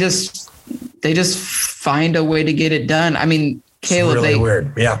mean, they just find a way to get it done. I mean, Caleb, it's really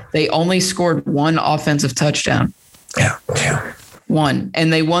weird. Yeah. They only scored one offensive touchdown. Yeah. One.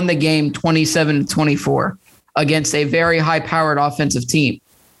 And they won the game 27-24 against a very high-powered offensive team.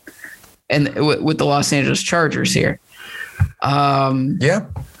 And with the Los Angeles Chargers here. Yeah.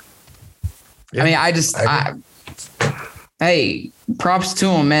 I mean, hey, props to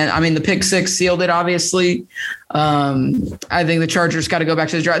him, man. I mean, the pick six sealed it, obviously. I think the Chargers got to go back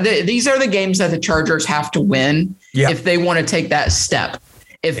to the drive. These are the games that the Chargers have to win if they want to take that step.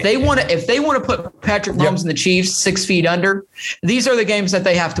 If they want to put Patrick Mahomes and the Chiefs 6 feet under, these are the games that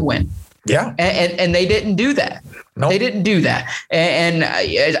they have to win. Yeah. And they didn't do that. Nope. They didn't do that. And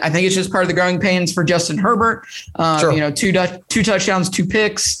I think it's just part of the growing pains for Justin Herbert. Sure. Two touchdowns, 2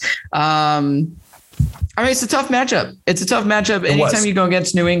 picks. I mean, it's a tough matchup. Anytime you go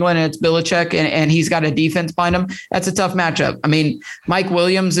against New England and it's Belichick and he's got a defense behind him, that's a tough matchup. I mean, Mike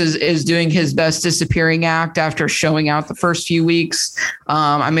Williams is doing his best disappearing act after showing out the first few weeks.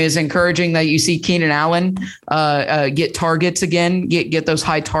 I mean, it's encouraging that you see Keenan Allen get targets again, get those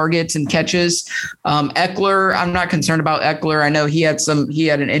high targets and catches. Eckler, I'm not concerned about Eckler. I know he had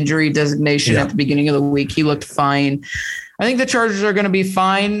an injury designation at the beginning of the week. He looked fine. I think the Chargers are going to be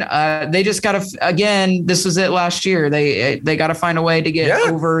fine. They just got to, again, this was it last year. They got to find a way to get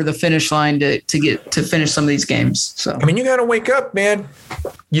over the finish line to finish some of these games. So, I mean, you got to wake up, man.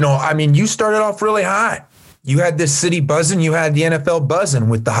 You started off really hot. You had this city buzzing. You had the NFL buzzing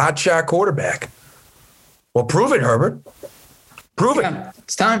with the hotshot quarterback. Well, prove it, Herbert. Prove it.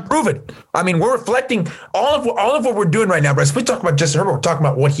 It's time. Prove it. I mean, we're reflecting all of what we're doing right now, Bryce. We talk about Justin Herbert. We're talking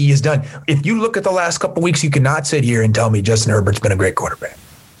about what he has done. If you look at the last couple of weeks, you cannot sit here and tell me Justin Herbert's been a great quarterback.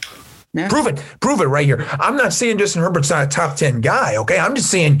 Yeah. Prove it. Prove it right here. I'm not saying Justin Herbert's not a top 10 guy, okay? I'm just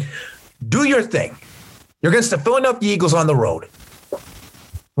saying do your thing. You're against the Philadelphia Eagles on the road.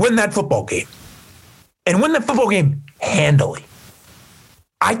 Win that football game. And win that football game handily.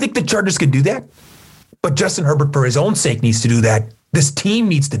 I think the Chargers can do that. But Justin Herbert, for his own sake, needs to do that. This team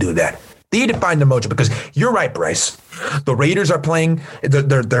needs to do that. They need to find the mojo because you're right, Bryce. The Raiders are playing.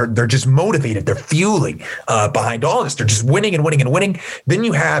 They're just motivated. They're fueling behind all this. They're just winning and winning and winning. Then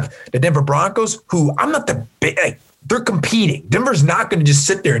you have the Denver Broncos, who I'm not the big. They're competing. Denver's not going to just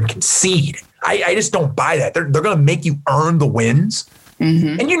sit there and concede. I just don't buy that. They're going to make you earn the wins.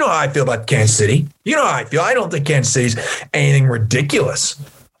 Mm-hmm. And you know how I feel about Kansas City. You know how I feel. I don't think Kansas City's anything ridiculous.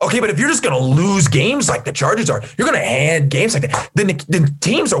 Okay, but if you're just going to lose games like the Chargers are, you're going to hand games like that, then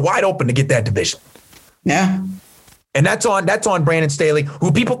teams are wide open to get that division. Yeah. And that's on Brandon Staley,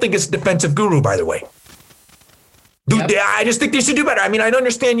 who people think is a defensive guru, by the way. Dude, I just think they should do better. I mean, I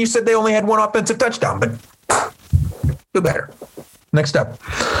understand you said they only had 1 offensive touchdown, but Do better. Next up.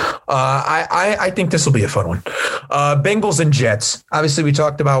 I think this will be a fun one. Bengals and Jets. Obviously, we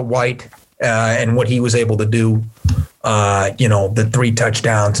talked about White and what he was able to do. The 3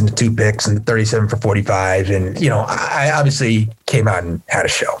 touchdowns and the 2 picks and the 37 for 45. And, I obviously came out and had a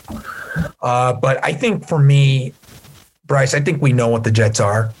show. But I think for me, Bryce, I think we know what the Jets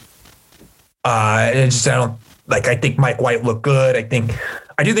are. I think Mike White looked good.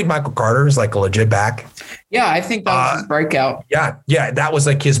 I do think Michael Carter is like a legit back. Yeah, I think that was his breakout. Yeah, that was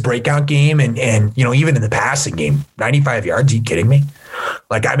like his breakout game. And even in the passing game, 95 yards, are you kidding me?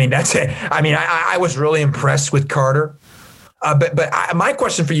 That's it. I was really impressed with Carter. But my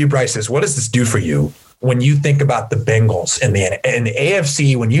question for you, Bryce, is what does this do for you when you think about the Bengals and the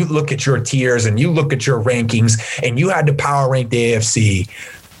AFC, when you look at your tiers and you look at your rankings and you had to power rank the AFC,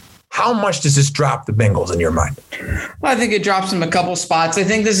 how much does this drop the Bengals in your mind? Well, I think it drops them a couple spots. I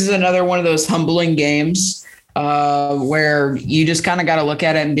think this is another one of those humbling games where you just kind of got to look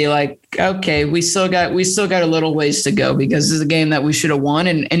at it and be like, okay, we still got a little ways to go because this is a game that we should have won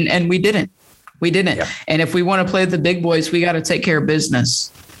and we didn't. Yeah. And if we want to play the big boys, we got to take care of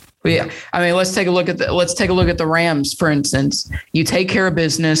business. Let's take a look at the Rams, for instance. You take care of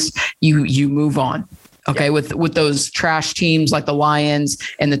business, you move on. Okay. Yeah. With those trash teams like the Lions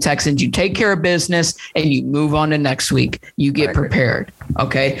and the Texans, you take care of business and you move on to next week. You get prepared.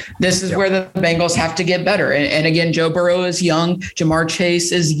 Okay. This is where the Bengals have to get better. And again, Joe Burrow is young. Jamar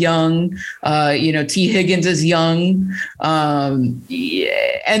Chase is young. T Higgins is young. And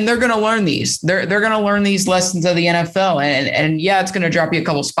they're going to learn these. They're going to learn these lessons of the NFL. And it's going to drop you a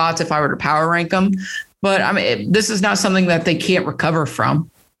couple spots if I were to power rank them. But this is not something that they can't recover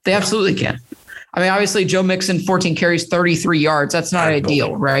from. They absolutely can. Obviously, Joe Mixon, 14 carries, 33 yards. That's not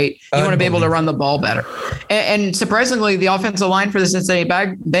ideal, right? You want to be able to run the ball better. And surprisingly, the offensive line for the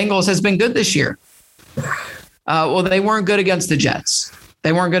Cincinnati Bengals has been good this year. They weren't good against the Jets.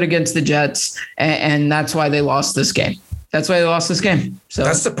 And that's why they lost this game. So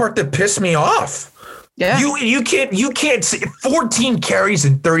that's the part that pissed me off. Yeah. You can't see 14 carries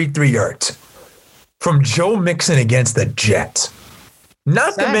and 33 yards from Joe Mixon against the Jets.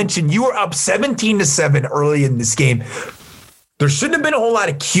 Not to mention, you were up 17-7 early in this game. There shouldn't have been a whole lot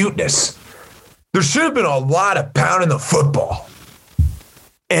of cuteness. There should have been a lot of pounding the football.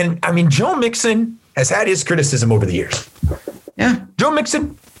 And, Joe Mixon has had his criticism over the years. Yeah. Joe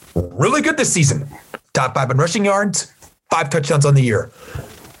Mixon, really good this season. Top 5 in rushing yards, 5 touchdowns on the year.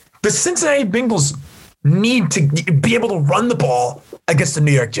 The Cincinnati Bengals need to be able to run the ball against the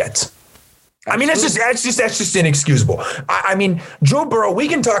New York Jets. That's just inexcusable. Joe Burrow, we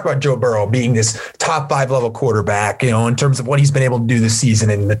can talk about Joe Burrow being this top 5 level quarterback, in terms of what he's been able to do this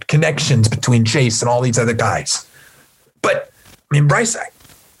season and the connections between Chase and all these other guys. But Bryce,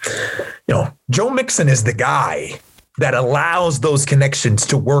 Joe Mixon is the guy that allows those connections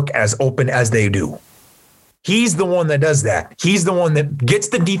to work as open as they do. He's the one that does that. He's the one that gets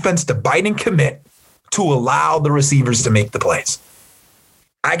the defense to bite and commit to allow the receivers to make the plays.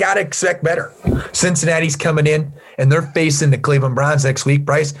 I got to expect better. Cincinnati's coming in, and they're facing the Cleveland Browns next week,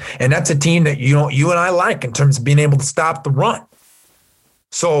 Bryce. And that's a team that you and I like in terms of being able to stop the run.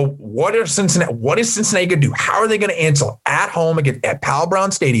 So what is Cincinnati going to do? How are they going to answer at home at Powell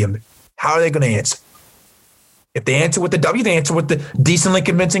Brown Stadium? How are they going to answer? If they answer with the W, they answer with the decently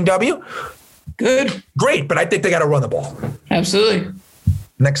convincing W. Good. Great, but I think they got to run the ball. Absolutely.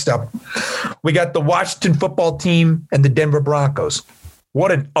 Next up, we got the Washington football team and the Denver Broncos.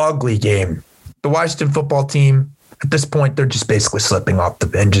 What an ugly game. The Washington football team, at this point, they're just basically slipping off the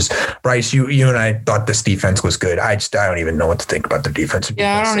benches. Bryce, you and I thought this defense was good. I don't even know what to think about their defense. And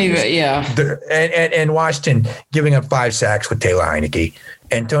Washington giving up 5 sacks with Taylor Heineke.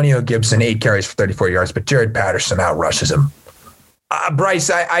 Antonio Gibson, 8 carries for 34 yards, but Jared Patterson outrushes him. Bryce,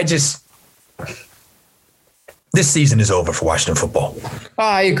 this season is over for Washington football.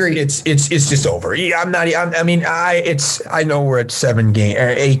 I agree. It's just over. I know we're at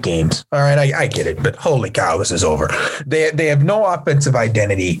 8 games. All right. I get it, but holy cow, this is over. They have no offensive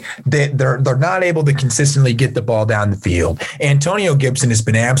identity. They're not able to consistently get the ball down the field. Antonio Gibson has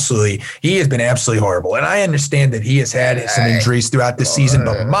been absolutely horrible. And I understand that he has had some injuries throughout the season,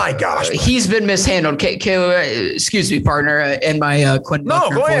 but my gosh. He's been mishandled. Excuse me, partner, in my Quinn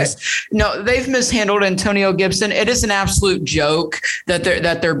Buckner voice. No, they've mishandled Antonio Gibson Gibson, it is an absolute joke that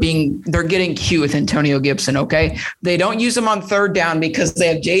they're getting cute with Antonio Gibson. Okay. They don't use him on third down because they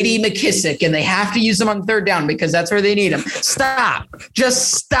have JD McKissick and they have to use him on third down because that's where they need him. Stop.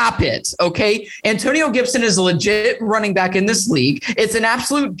 Just stop it. Okay. Antonio Gibson is a legit running back in this league. It's an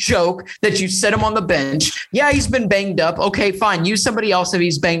absolute joke that you set him on the bench. Yeah, he's been banged up. Okay, fine. Use somebody else if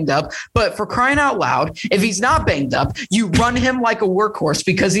he's banged up. But for crying out loud, if he's not banged up, you run him like a workhorse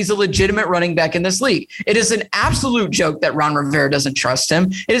because he's a legitimate running back in this league. It is an absolute joke that Ron Rivera doesn't trust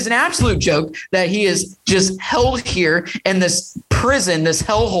him. It is an absolute joke that he is just held here in this prison, this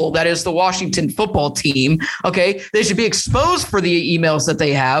hellhole that is the Washington football team. Okay, they should be exposed for the emails that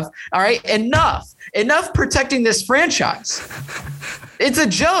they have. All right, enough protecting this franchise. It's a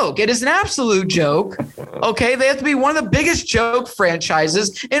joke. It is an absolute joke. Okay, they have to be one of the biggest joke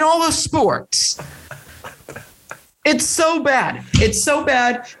franchises in all of sports. It's so bad. It's so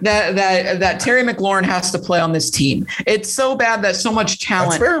bad that Terry McLaurin has to play on this team. It's so bad that so much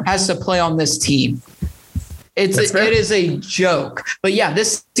talent has to play on this team. It is a joke. But yeah,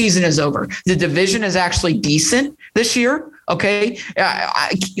 this season is over. The division is actually decent this year. Okay.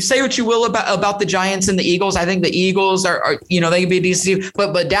 Say what you will about the Giants and the Eagles. I think the Eagles are they can be a decent team,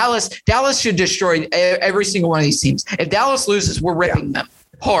 but Dallas should destroy every single one of these teams. If Dallas loses, we're ripping them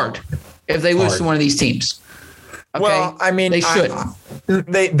hard if they lose to one of these teams. Okay? Well, I mean, they should.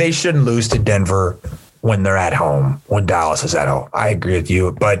 They shouldn't lose to Denver when they're at home, when Dallas is at home. I agree with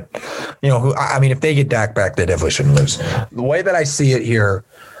you. But, if they get Dak back, they definitely shouldn't lose. The way that I see it here,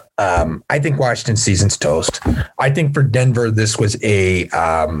 I think Washington's season's toast. I think for Denver, this was a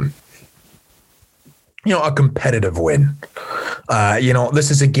competitive win.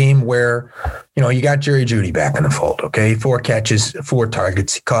 This is a game where, you got Jerry Jeudy back in the fold. Okay. 4 catches, 4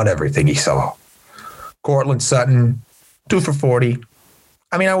 targets. He caught everything he saw. Cortland Sutton, 2 for 40.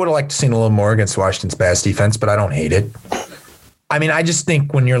 I mean, I would have liked to seen a little more against Washington's pass defense, but I don't hate it. I mean, I just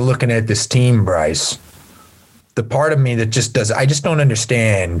think when you're looking at this team, Bryce, the part of me that I just don't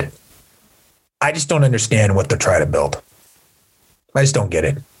understand. I just don't understand what they're trying to build. I just don't get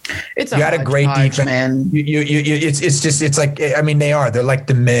it. It's you got a great defense, man. They're like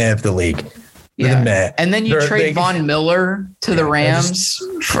the meh of the league. Yeah. The meh. And then you trade Von Miller to the Rams.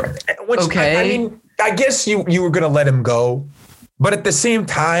 I guess you were going to let him go. But at the same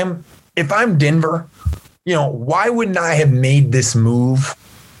time, if I'm Denver, why wouldn't I have made this move?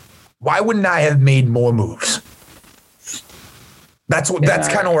 Why wouldn't I have made more moves? That's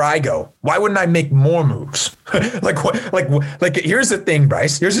kind of where I go. Why wouldn't I make more moves? Here's the thing,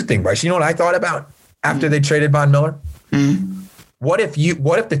 Bryce. You know what I thought about after they traded Von Miller? Mm-hmm. What if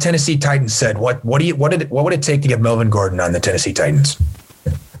the Tennessee Titans said, what would it take to get Melvin Gordon on the Tennessee Titans?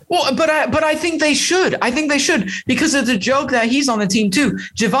 Well, but I think they should. Because it's a joke that he's on the team too.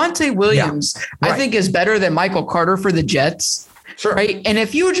 Javonte Williams, I think, is better than Michael Carter for the Jets. Sure. Right. And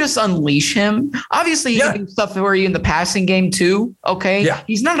if you just unleash him, obviously he can do stuff for you in the passing game too. Okay. Yeah.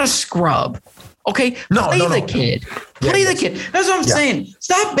 He's not a scrub. Okay. Play the kid. Play the kid. That's what I'm saying.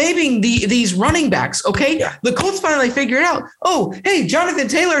 Stop babying these running backs. Okay. Yeah. The Colts finally figured out, oh, hey, Jonathan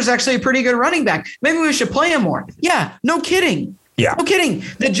Taylor is actually a pretty good running back. Maybe we should play him more. Yeah. No kidding. Yeah. No kidding.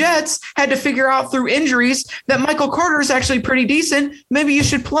 The Jets had to figure out through injuries that Michael Carter is actually pretty decent. Maybe you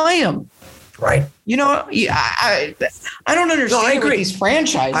should play him. Right. I don't understand with these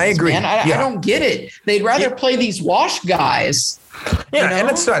franchises. I agree. Man. I don't get it. They'd rather play these wash guys. Yeah, and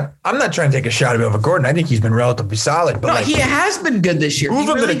I'm not trying to take a shot at Melvin Gordon. I think he's been relatively solid. But he has been good this year. Move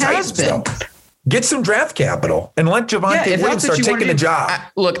him to the Titans, though. Get some draft capital and let Javonte Williams start taking the job.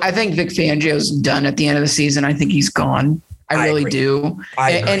 I think Vic Fangio's done at the end of the season. I think he's gone. I really do.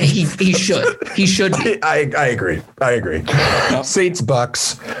 And he should. He should be. I agree. Saints,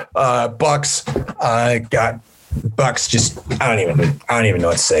 Bucks. Bucks just I don't even know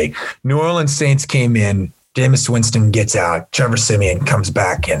what to say. New Orleans Saints came in. Jameis Winston gets out. Trevor Siemian comes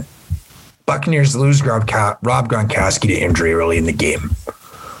back in. Buccaneers lose Rob Gronkowski to injury early in the game.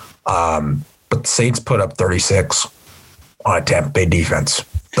 But the Saints put up 36 on a Tampa Bay defense.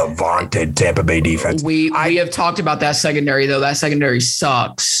 The vaunted Tampa Bay defense. We have talked about that secondary, though. That secondary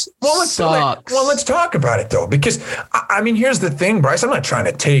sucks. Let's talk about it, though, because, here's the thing, Bryce. I'm not trying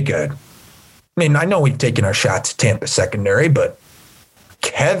to take I know we've taken our shots at Tampa secondary, but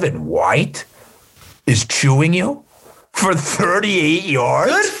Kevin White is chewing you for 38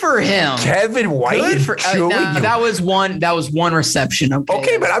 yards. Good for him. Kevin White is chewing you. That was one reception.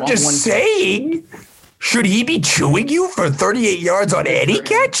 Okay, but I'm just saying... Should he be chewing you for 38 yards on any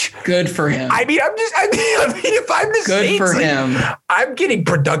catch? Good for him. If I'm the Good Saints, for him. I'm getting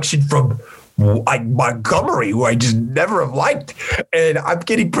production from like Montgomery, who I just never have liked. And I'm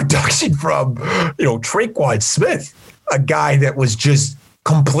getting production from, Traquan Smith, a guy that was just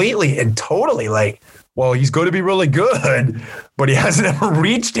completely and totally like, well, he's going to be really good, but he hasn't ever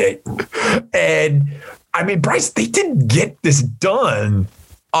reached it. And I mean, Bryce, they didn't get this done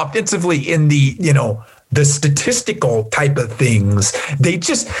offensively in the statistical type of things. They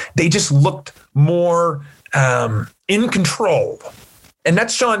just looked more in control. And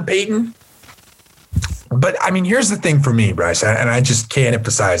that's Sean Payton. But I mean, here's the thing for me, Bryce, and I just can't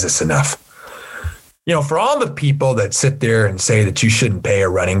emphasize this enough. For all the people that sit there and say that you shouldn't pay a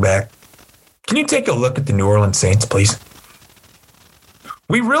running back, can you take a look at the New Orleans Saints, please?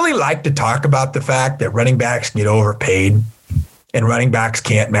 We really like to talk about the fact that running backs get overpaid and running backs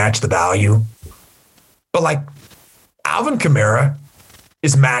can't match the value. But like Alvin Kamara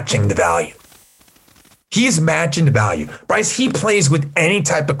is matching the value. He's matching the value. Bryce, he plays with any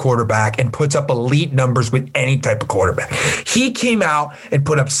type of quarterback and puts up elite numbers with any type of quarterback. He came out and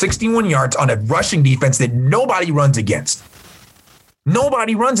put up 61 yards on a rushing defense that nobody runs against.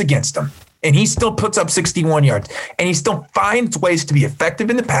 Nobody runs against him. And he still puts up 61 yards. And he still finds ways to be effective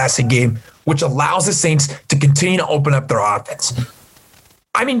in the passing game, which allows the Saints to continue to open up their offense.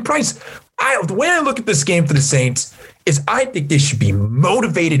 I mean, Bryce, the way I look at this game for the Saints is I think they should be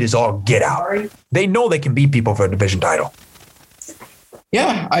motivated as all get out. They know they can beat people for a division title.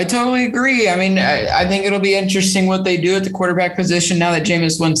 Yeah, I totally agree. I mean, I think it'll be interesting what they do at the quarterback position now that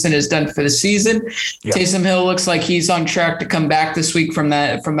Jameis Winston is done for the season. Yeah. Taysom Hill looks like he's on track to come back this week from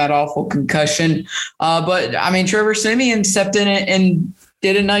that awful concussion. But I mean, Trevor Siemian stepped in and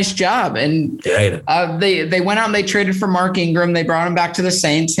did a nice job. And they went out and they traded for Mark Ingram. They brought him back to the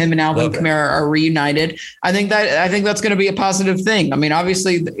Saints. Him and Alvin Kamara are reunited. I think that's going to be a positive thing. I mean,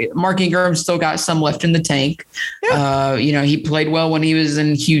 obviously Mark Ingram still got some left in the tank. Yeah. He played well when he was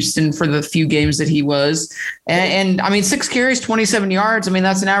in Houston for the few games that he was. And I mean, 6 carries, 27 yards. I mean,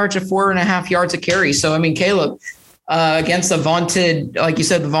 that's an average of 4.5 yards a carry. So, I mean, Caleb, against the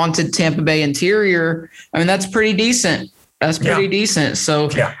vaunted Tampa Bay interior, I mean, that's pretty decent. That's pretty decent. So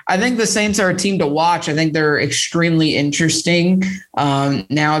I think the Saints are a team to watch. I think they're extremely interesting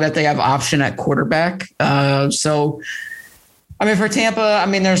now that they have option at quarterback. So, I mean, for Tampa, I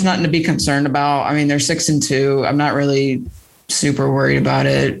mean, there's nothing to be concerned about. I mean, they're 6-2. I'm not really super worried about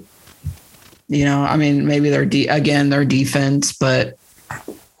it. I mean, maybe their defense, but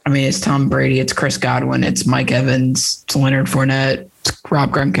I mean, it's Tom Brady, it's Chris Godwin, it's Mike Evans, it's Leonard Fournette, it's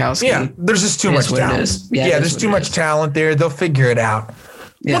Rob Gronkowski. Yeah, there's just too much talent. There's too much talent there. They'll figure it out.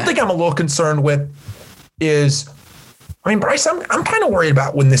 Yeah. One thing I'm a little concerned with is, I mean, Bryce, I'm kind of worried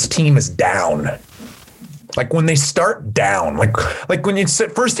about when this team is down. Like when they start down, like when you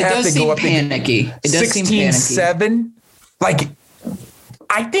first half they go up panicky. It does 16-7. Like,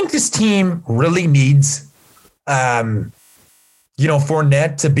 I think this team really needs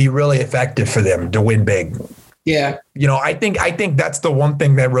Fournette to be really effective for them to win big. Yeah. I think that's the one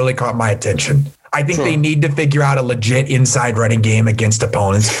thing that really caught my attention. I think they need to figure out a legit inside running game against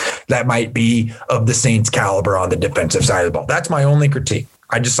opponents that might be of the Saints caliber on the defensive side of the ball. That's my only critique.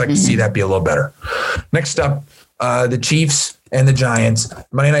 I just like to see that be a little better. Next up, the Chiefs and the Giants,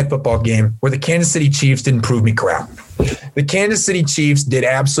 Monday Night Football game where the Kansas City Chiefs didn't prove me crap. The Kansas City Chiefs did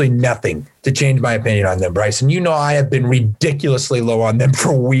absolutely nothing to change my opinion on them, Bryce. And I have been ridiculously low on them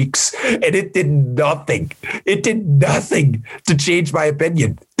for weeks, and it did nothing. It did nothing to change my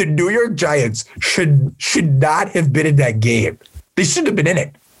opinion. The New York Giants should not have been in that game. They shouldn't have been in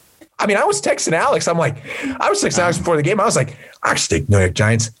it. I mean, I was texting Alex. Alex before the game. I was like, I actually think New York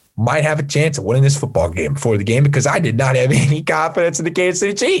Giants might have a chance of winning this football game before the game because I did not have any confidence in the Kansas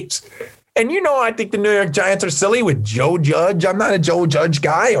City Chiefs. And I think the New York Giants are silly with Joe Judge. I'm not a Joe Judge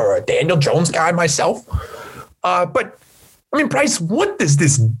guy or a Daniel Jones guy myself. But, I mean, Bryce, what does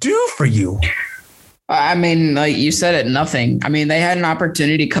this do for you? I mean, like you said it, nothing. I mean, they had an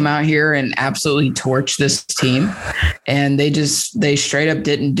opportunity to come out here and absolutely torch this team, and they straight up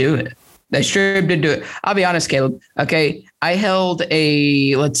didn't do it. They straight up didn't do it. I'll be honest, Caleb. Okay, I held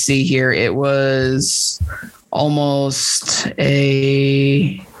let's see here. It was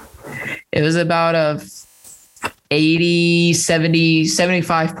about a 80, 70,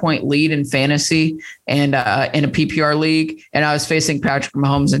 75 point lead in fantasy and in a PPR league. And I was facing Patrick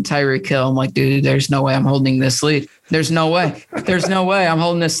Mahomes and Tyreek Hill. I'm like, dude, there's no way I'm holding this lead. There's no way. There's no way I'm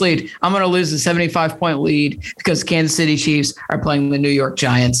holding this lead. I'm going to lose the 75 point lead because Kansas City Chiefs are playing the New York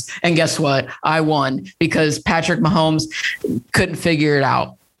Giants. And guess what? I won because Patrick Mahomes couldn't figure it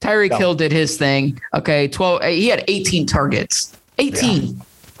out. Tyreek Hill did his thing. Okay. He had 18 targets, 18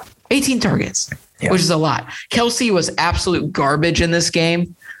 targets. Yeah. Which is a lot. Kelsey was absolute garbage in this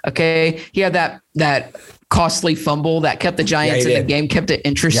game. Okay. He had that costly fumble that kept the Giants in the game, kept it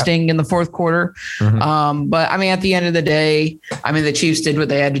interesting in the fourth quarter. Mm-hmm. But I mean, at the end of the day, I mean, the Chiefs did what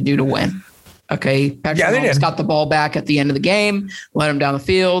they had to do to win. Okay. Patrick Mahomes got the ball back at the end of the game, let him down the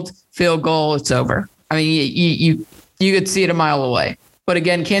field, field goal, it's over. I mean, you could see it a mile away. But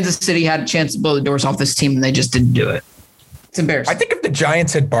again, Kansas City had a chance to blow the doors off this team, and they just didn't do it. It's embarrassing. I think if the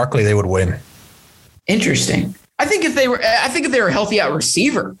Giants had Barkley, they would win. Interesting. I think if they were healthy at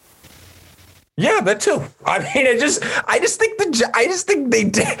receiver. Yeah, that too. I mean, I just think they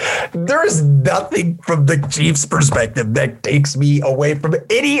did. There is nothing from the Chiefs' perspective that takes me away from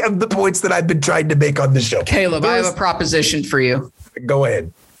any of the points that I've been trying to make on the show. Caleb, I have a proposition for you. Go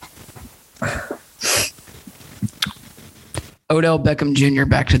ahead. Odell Beckham Jr.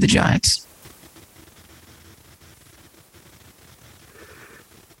 back to the Giants.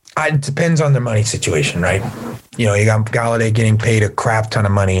 It depends on the money situation, right? You know, you got Galladay getting paid a crap ton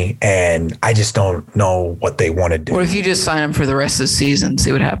of money, and I just don't know what they want to do. What if you just sign him for the rest of the season,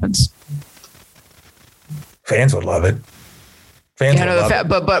 see what happens? Fans would love it.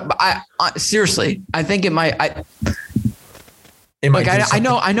 But I seriously, I think it might. I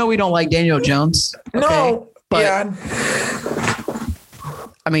know we don't like Daniel Jones. Okay, no, but yeah.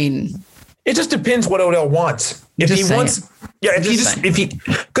 I mean, it just depends what Odell wants. If he wants,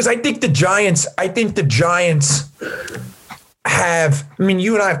 because I think the Giants have. I mean,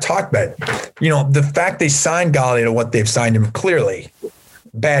 you and I have talked about it. You know, the fact they signed Galladay to what they've signed him, clearly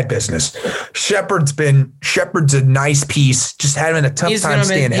bad business. Shepard's a nice piece, just having a tough time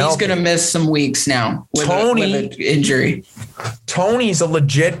staying healthy. He's going to miss some weeks now with an injury. Tony's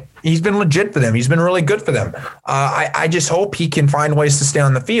he's been legit for them. He's been really good for them. I just hope he can find ways to stay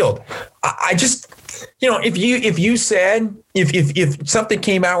on the field. I just, you know, if you said, if something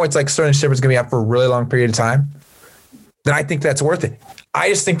came out where it's like Sterling Shepard's going to be out for a really long period of time, then I think that's worth it. I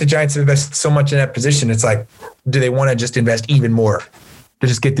just think the Giants have invested so much in that position. It's like, do they want to just invest even more to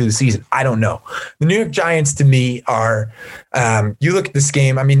just get through the season? I don't know. The New York Giants to me are, you look at this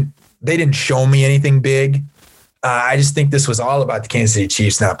game, I mean, they didn't show me anything big. I just think this was all about the Kansas City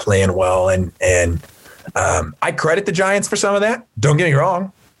Chiefs not playing well. And I credit the Giants for some of that. Don't get me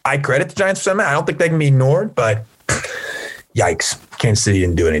wrong. I credit the Giants for some of that. I don't think they can be ignored, but yikes. Kansas City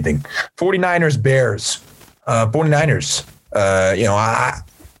didn't do anything. 49ers, Bears. 49ers, you know, I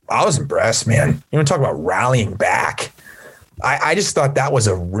was impressed, man. You want to talk about rallying back. I just thought that was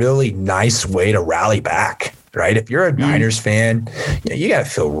a really nice way to rally back, right? If you're a Niners fan, you got to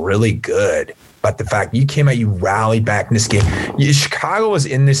feel really good about the fact you came out, you rallied back in this game. Chicago,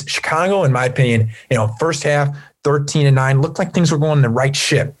 in my opinion, you know, first half, 13-9, looked like things were going in the right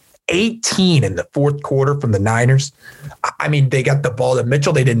ship. 18 in the fourth quarter from the Niners. I mean, they got the ball to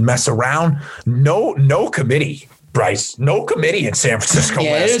Mitchell. They didn't mess around. No committee, Bryce. No committee in San Francisco.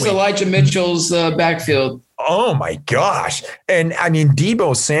 Yeah, it is Elijah Mitchell's backfield. Oh my gosh. And I mean,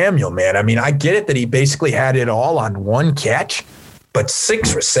 Deebo Samuel, man. I mean, I get it that he basically had it all on one catch, but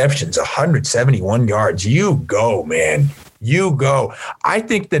 6 receptions, 171 yards. You go, man. You go. I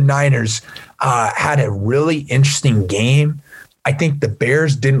think the Niners had a really interesting game. I think the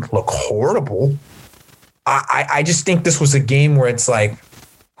Bears didn't look horrible. I just think this was a game where it's like,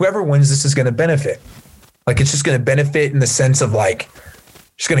 whoever wins this is going to benefit. Like, it's just going to benefit in the sense of like,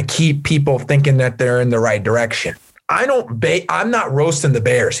 just going to keep people thinking that they're in the right direction. I'm not roasting the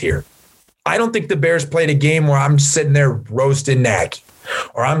Bears here. I don't think the Bears played a game where I'm sitting there roasting Nagy,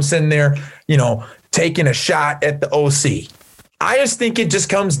 or I'm sitting there, you know, taking a shot at the OC. I just think it just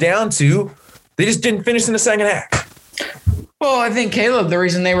comes down to they just didn't finish in the second half. Well, I think, Caleb, the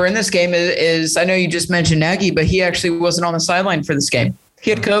reason they were in this game is I know you just mentioned Nagy, but he actually wasn't on the sideline for this game. He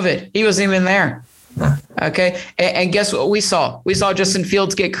had COVID. He wasn't even there. Okay. And guess what we saw? We saw Justin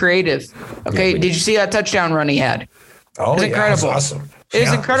Fields get creative. Okay. Did you see that touchdown run he had? Oh, it's incredible. It was awesome. It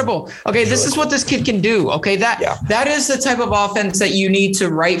is incredible. Okay. This is what this kid can do. Okay. That is the type of offense that you need to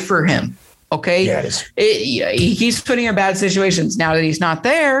write for him. Okay. Yeah, it is. He's putting in bad situations. Now that he's not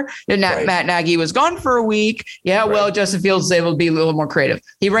there, Matt Nagy was gone for a week. Yeah. Well, Justin Fields is able to be a little more creative.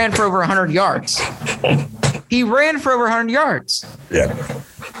 He ran for over 100 yards. Yeah.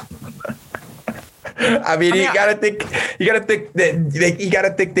 I mean, you gotta think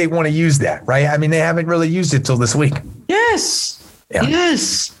they want to use that, right? I mean, they haven't really used it till this week. Yes. Yeah.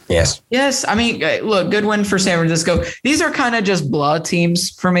 Yes. I mean, look, good win for San Francisco. These are kind of just blood teams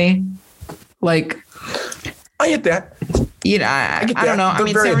for me. Like, I get that. You know, I don't know. I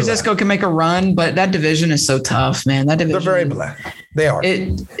mean, San Francisco can make a run, but that division is so tough, man. That division. They're very bland. They are.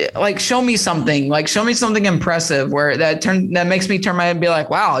 Like, show me something. Like, show me something impressive where that makes me turn my head and be like,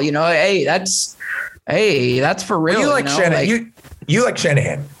 wow, you know, hey, that's for real. Well, you like Shanahan. you like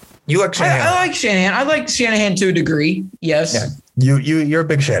Shanahan. You like Shanahan. I like Shanahan. I like Shanahan to a degree. Yes. Yeah. You're a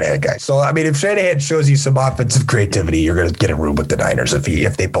big Shanahan guy. So, I mean, if Shanahan shows you some offensive creativity, you're going to get a room with the Niners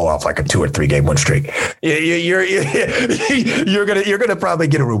if they pull off like a 2 or 3 game win streak. You're going to probably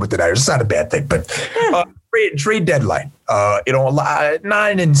get a room with the Niners. It's not a bad thing, but trade deadline.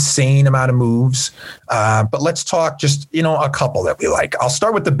 Not an insane amount of moves, but let's talk just a couple that we like. I'll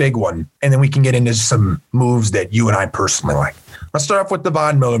start with the big one, and then we can get into some moves that you and I personally like. Let's start off with the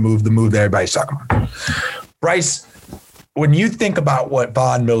Von Miller move, the move that everybody's talking about. Bryce, when you think about what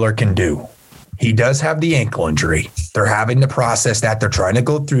Von Miller can do, he does have the ankle injury. They're having to process that. They're trying to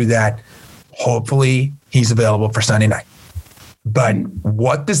go through that. Hopefully, he's available for Sunday night. But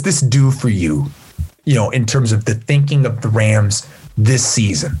what does this do for you, in terms of the thinking of the Rams this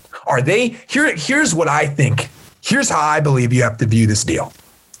season? Are they here's what I think. Here's how I believe you have to view this deal.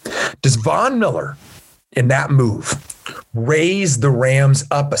 Does Von Miller in that move raise the Rams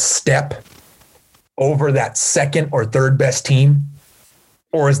up a step over that second or third best team,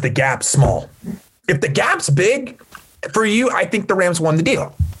 or is the gap small? If the gap's big for you, I think the Rams won the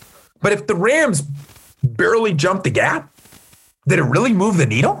deal. But if the Rams barely jump the gap, did it really move the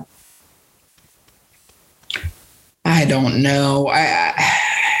needle? I don't know. I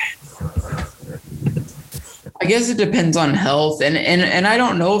guess it depends on health, and I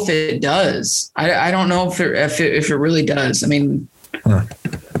don't know if it does. I don't know if it really does. I mean,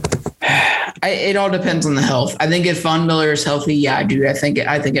 it all depends on the health. I think if Von Miller is healthy, yeah, I do. I think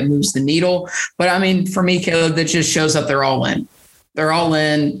it moves the needle. But I mean, for me, Caleb, that just shows that they're all in. They're all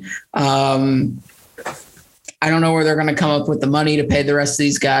in. I don't know where they're going to come up with the money to pay the rest of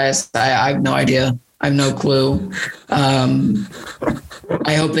these guys. I have no idea. I have no clue.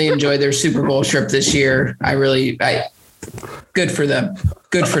 I hope they enjoy their Super Bowl trip this year. Good for them.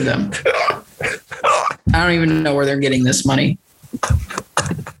 Good for them. I don't even know where they're getting this money.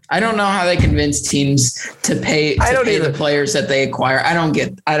 I don't know how they convince teams to pay the players that they acquire. I don't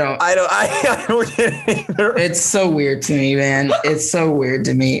get it either. It's so weird to me, man. It's so weird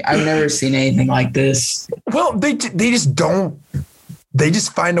to me. I've never seen anything like this. Well, they just don't. They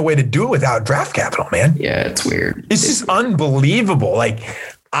just find a way to do it without draft capital, man. Yeah, it's weird. It's just unbelievable. Like,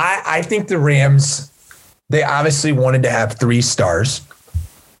 I think the Rams, they obviously wanted to have 3 stars.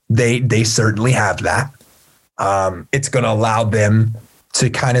 They certainly have that. It's going to allow them to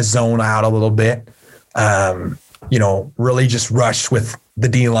kind of zone out a little bit, really just rush with the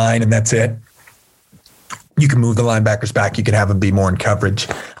D-line, and that's it. You can move the linebackers back. You can have them be more in coverage.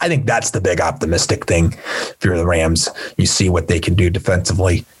 I think that's the big optimistic thing. If you're the Rams, you see what they can do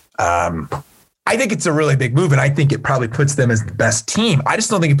defensively. I think it's a really big move, and I think it probably puts them as the best team. I just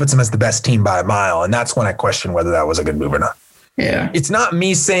don't think it puts them as the best team by a mile, and that's when I question whether that was a good move or not. Yeah. It's not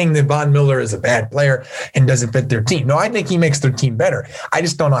me saying that Von Miller is a bad player and doesn't fit their team. No, I think he makes their team better. I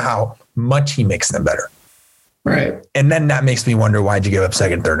just don't know how much he makes them better. Right. And then that makes me wonder, why'd you give up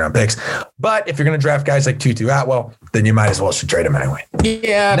second, third round picks? But if you're going to draft guys like Tutu Atwell, then you might as well should trade him anyway.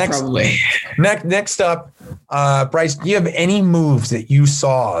 Yeah, probably. Next up, Bryce, do you have any moves that you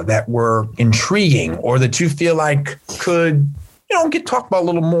saw that were intriguing or that you feel like could, get talked about a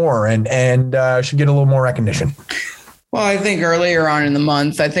little more and should get a little more recognition? Well, I think earlier on in the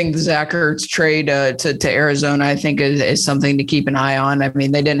month, I think the Zach Ertz trade to Arizona, I think is something to keep an eye on. I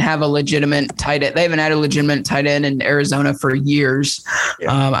mean, they didn't have a legitimate tight end. They haven't had a legitimate tight end in Arizona for years.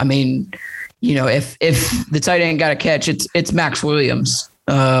 Yeah. If the tight end got a catch, it's Max Williams,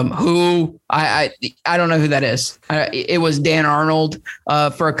 who I don't know who that is. It was Dan Arnold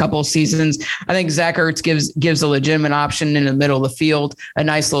for a couple of seasons. I think Zach Ertz gives a legitimate option in the middle of the field, a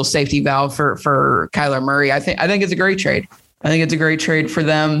nice little safety valve for Kyler Murray. I think it's a great trade. I think it's a great trade for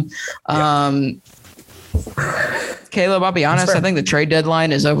them. Yeah. Caleb, I'll be honest. I think the trade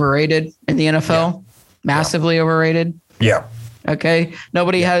deadline is overrated in the NFL. Yeah. Massively overrated. Yeah. Okay.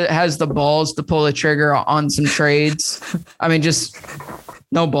 Nobody has the balls to pull the trigger on some trades. I mean, just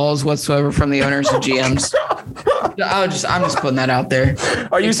no balls whatsoever from the owners and GMs. I'm just putting that out there.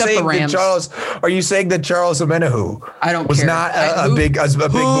 Are you saying that Charles Omenihu was care. Not a big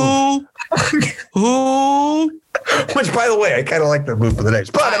move? Who? Which, by the way, I kind of like the move for the Knicks.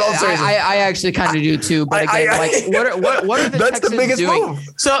 But I actually kind of do too. But again, what are the that's Texans the biggest doing? move.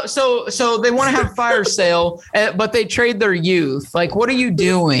 So they want to have fire sale, but they trade their youth. Like, what are you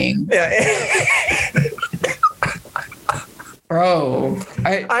doing? Yeah. Bro,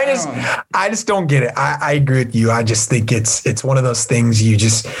 I just don't get it. I agree with you. I just think it's one of those things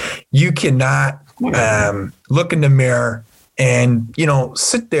you cannot look in the mirror and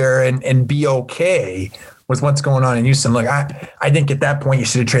sit there and be okay with what's going on in Houston. Look, I think at that point you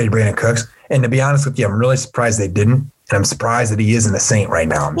should have traded Brandon Cooks. And to be honest with you, I'm really surprised they didn't. And I'm surprised that he isn't a Saint right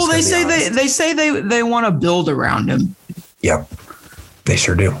now. Well, they say they want to build around him. Yep, they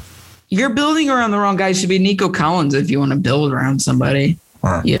sure do. You're building around the wrong guy. It should be Nico Collins if you want to build around somebody.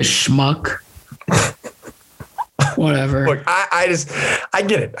 You schmuck. Whatever. Look, I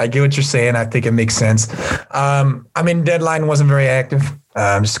get it. I get what you're saying. I think it makes sense. Deadline wasn't very active.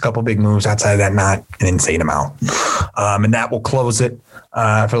 Just a couple big moves. Outside of that, not an insane amount. And that will close it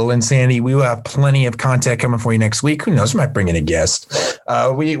for the LynnSanity. We will have plenty of content coming for you next week. Who knows? We might bring in a guest.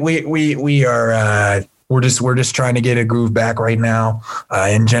 We are. We're just trying to get a groove back right now.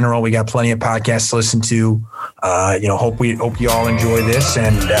 In general, we got plenty of podcasts to listen to. Hope you all enjoy this,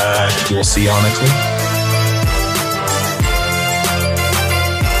 and we'll see y'all next week.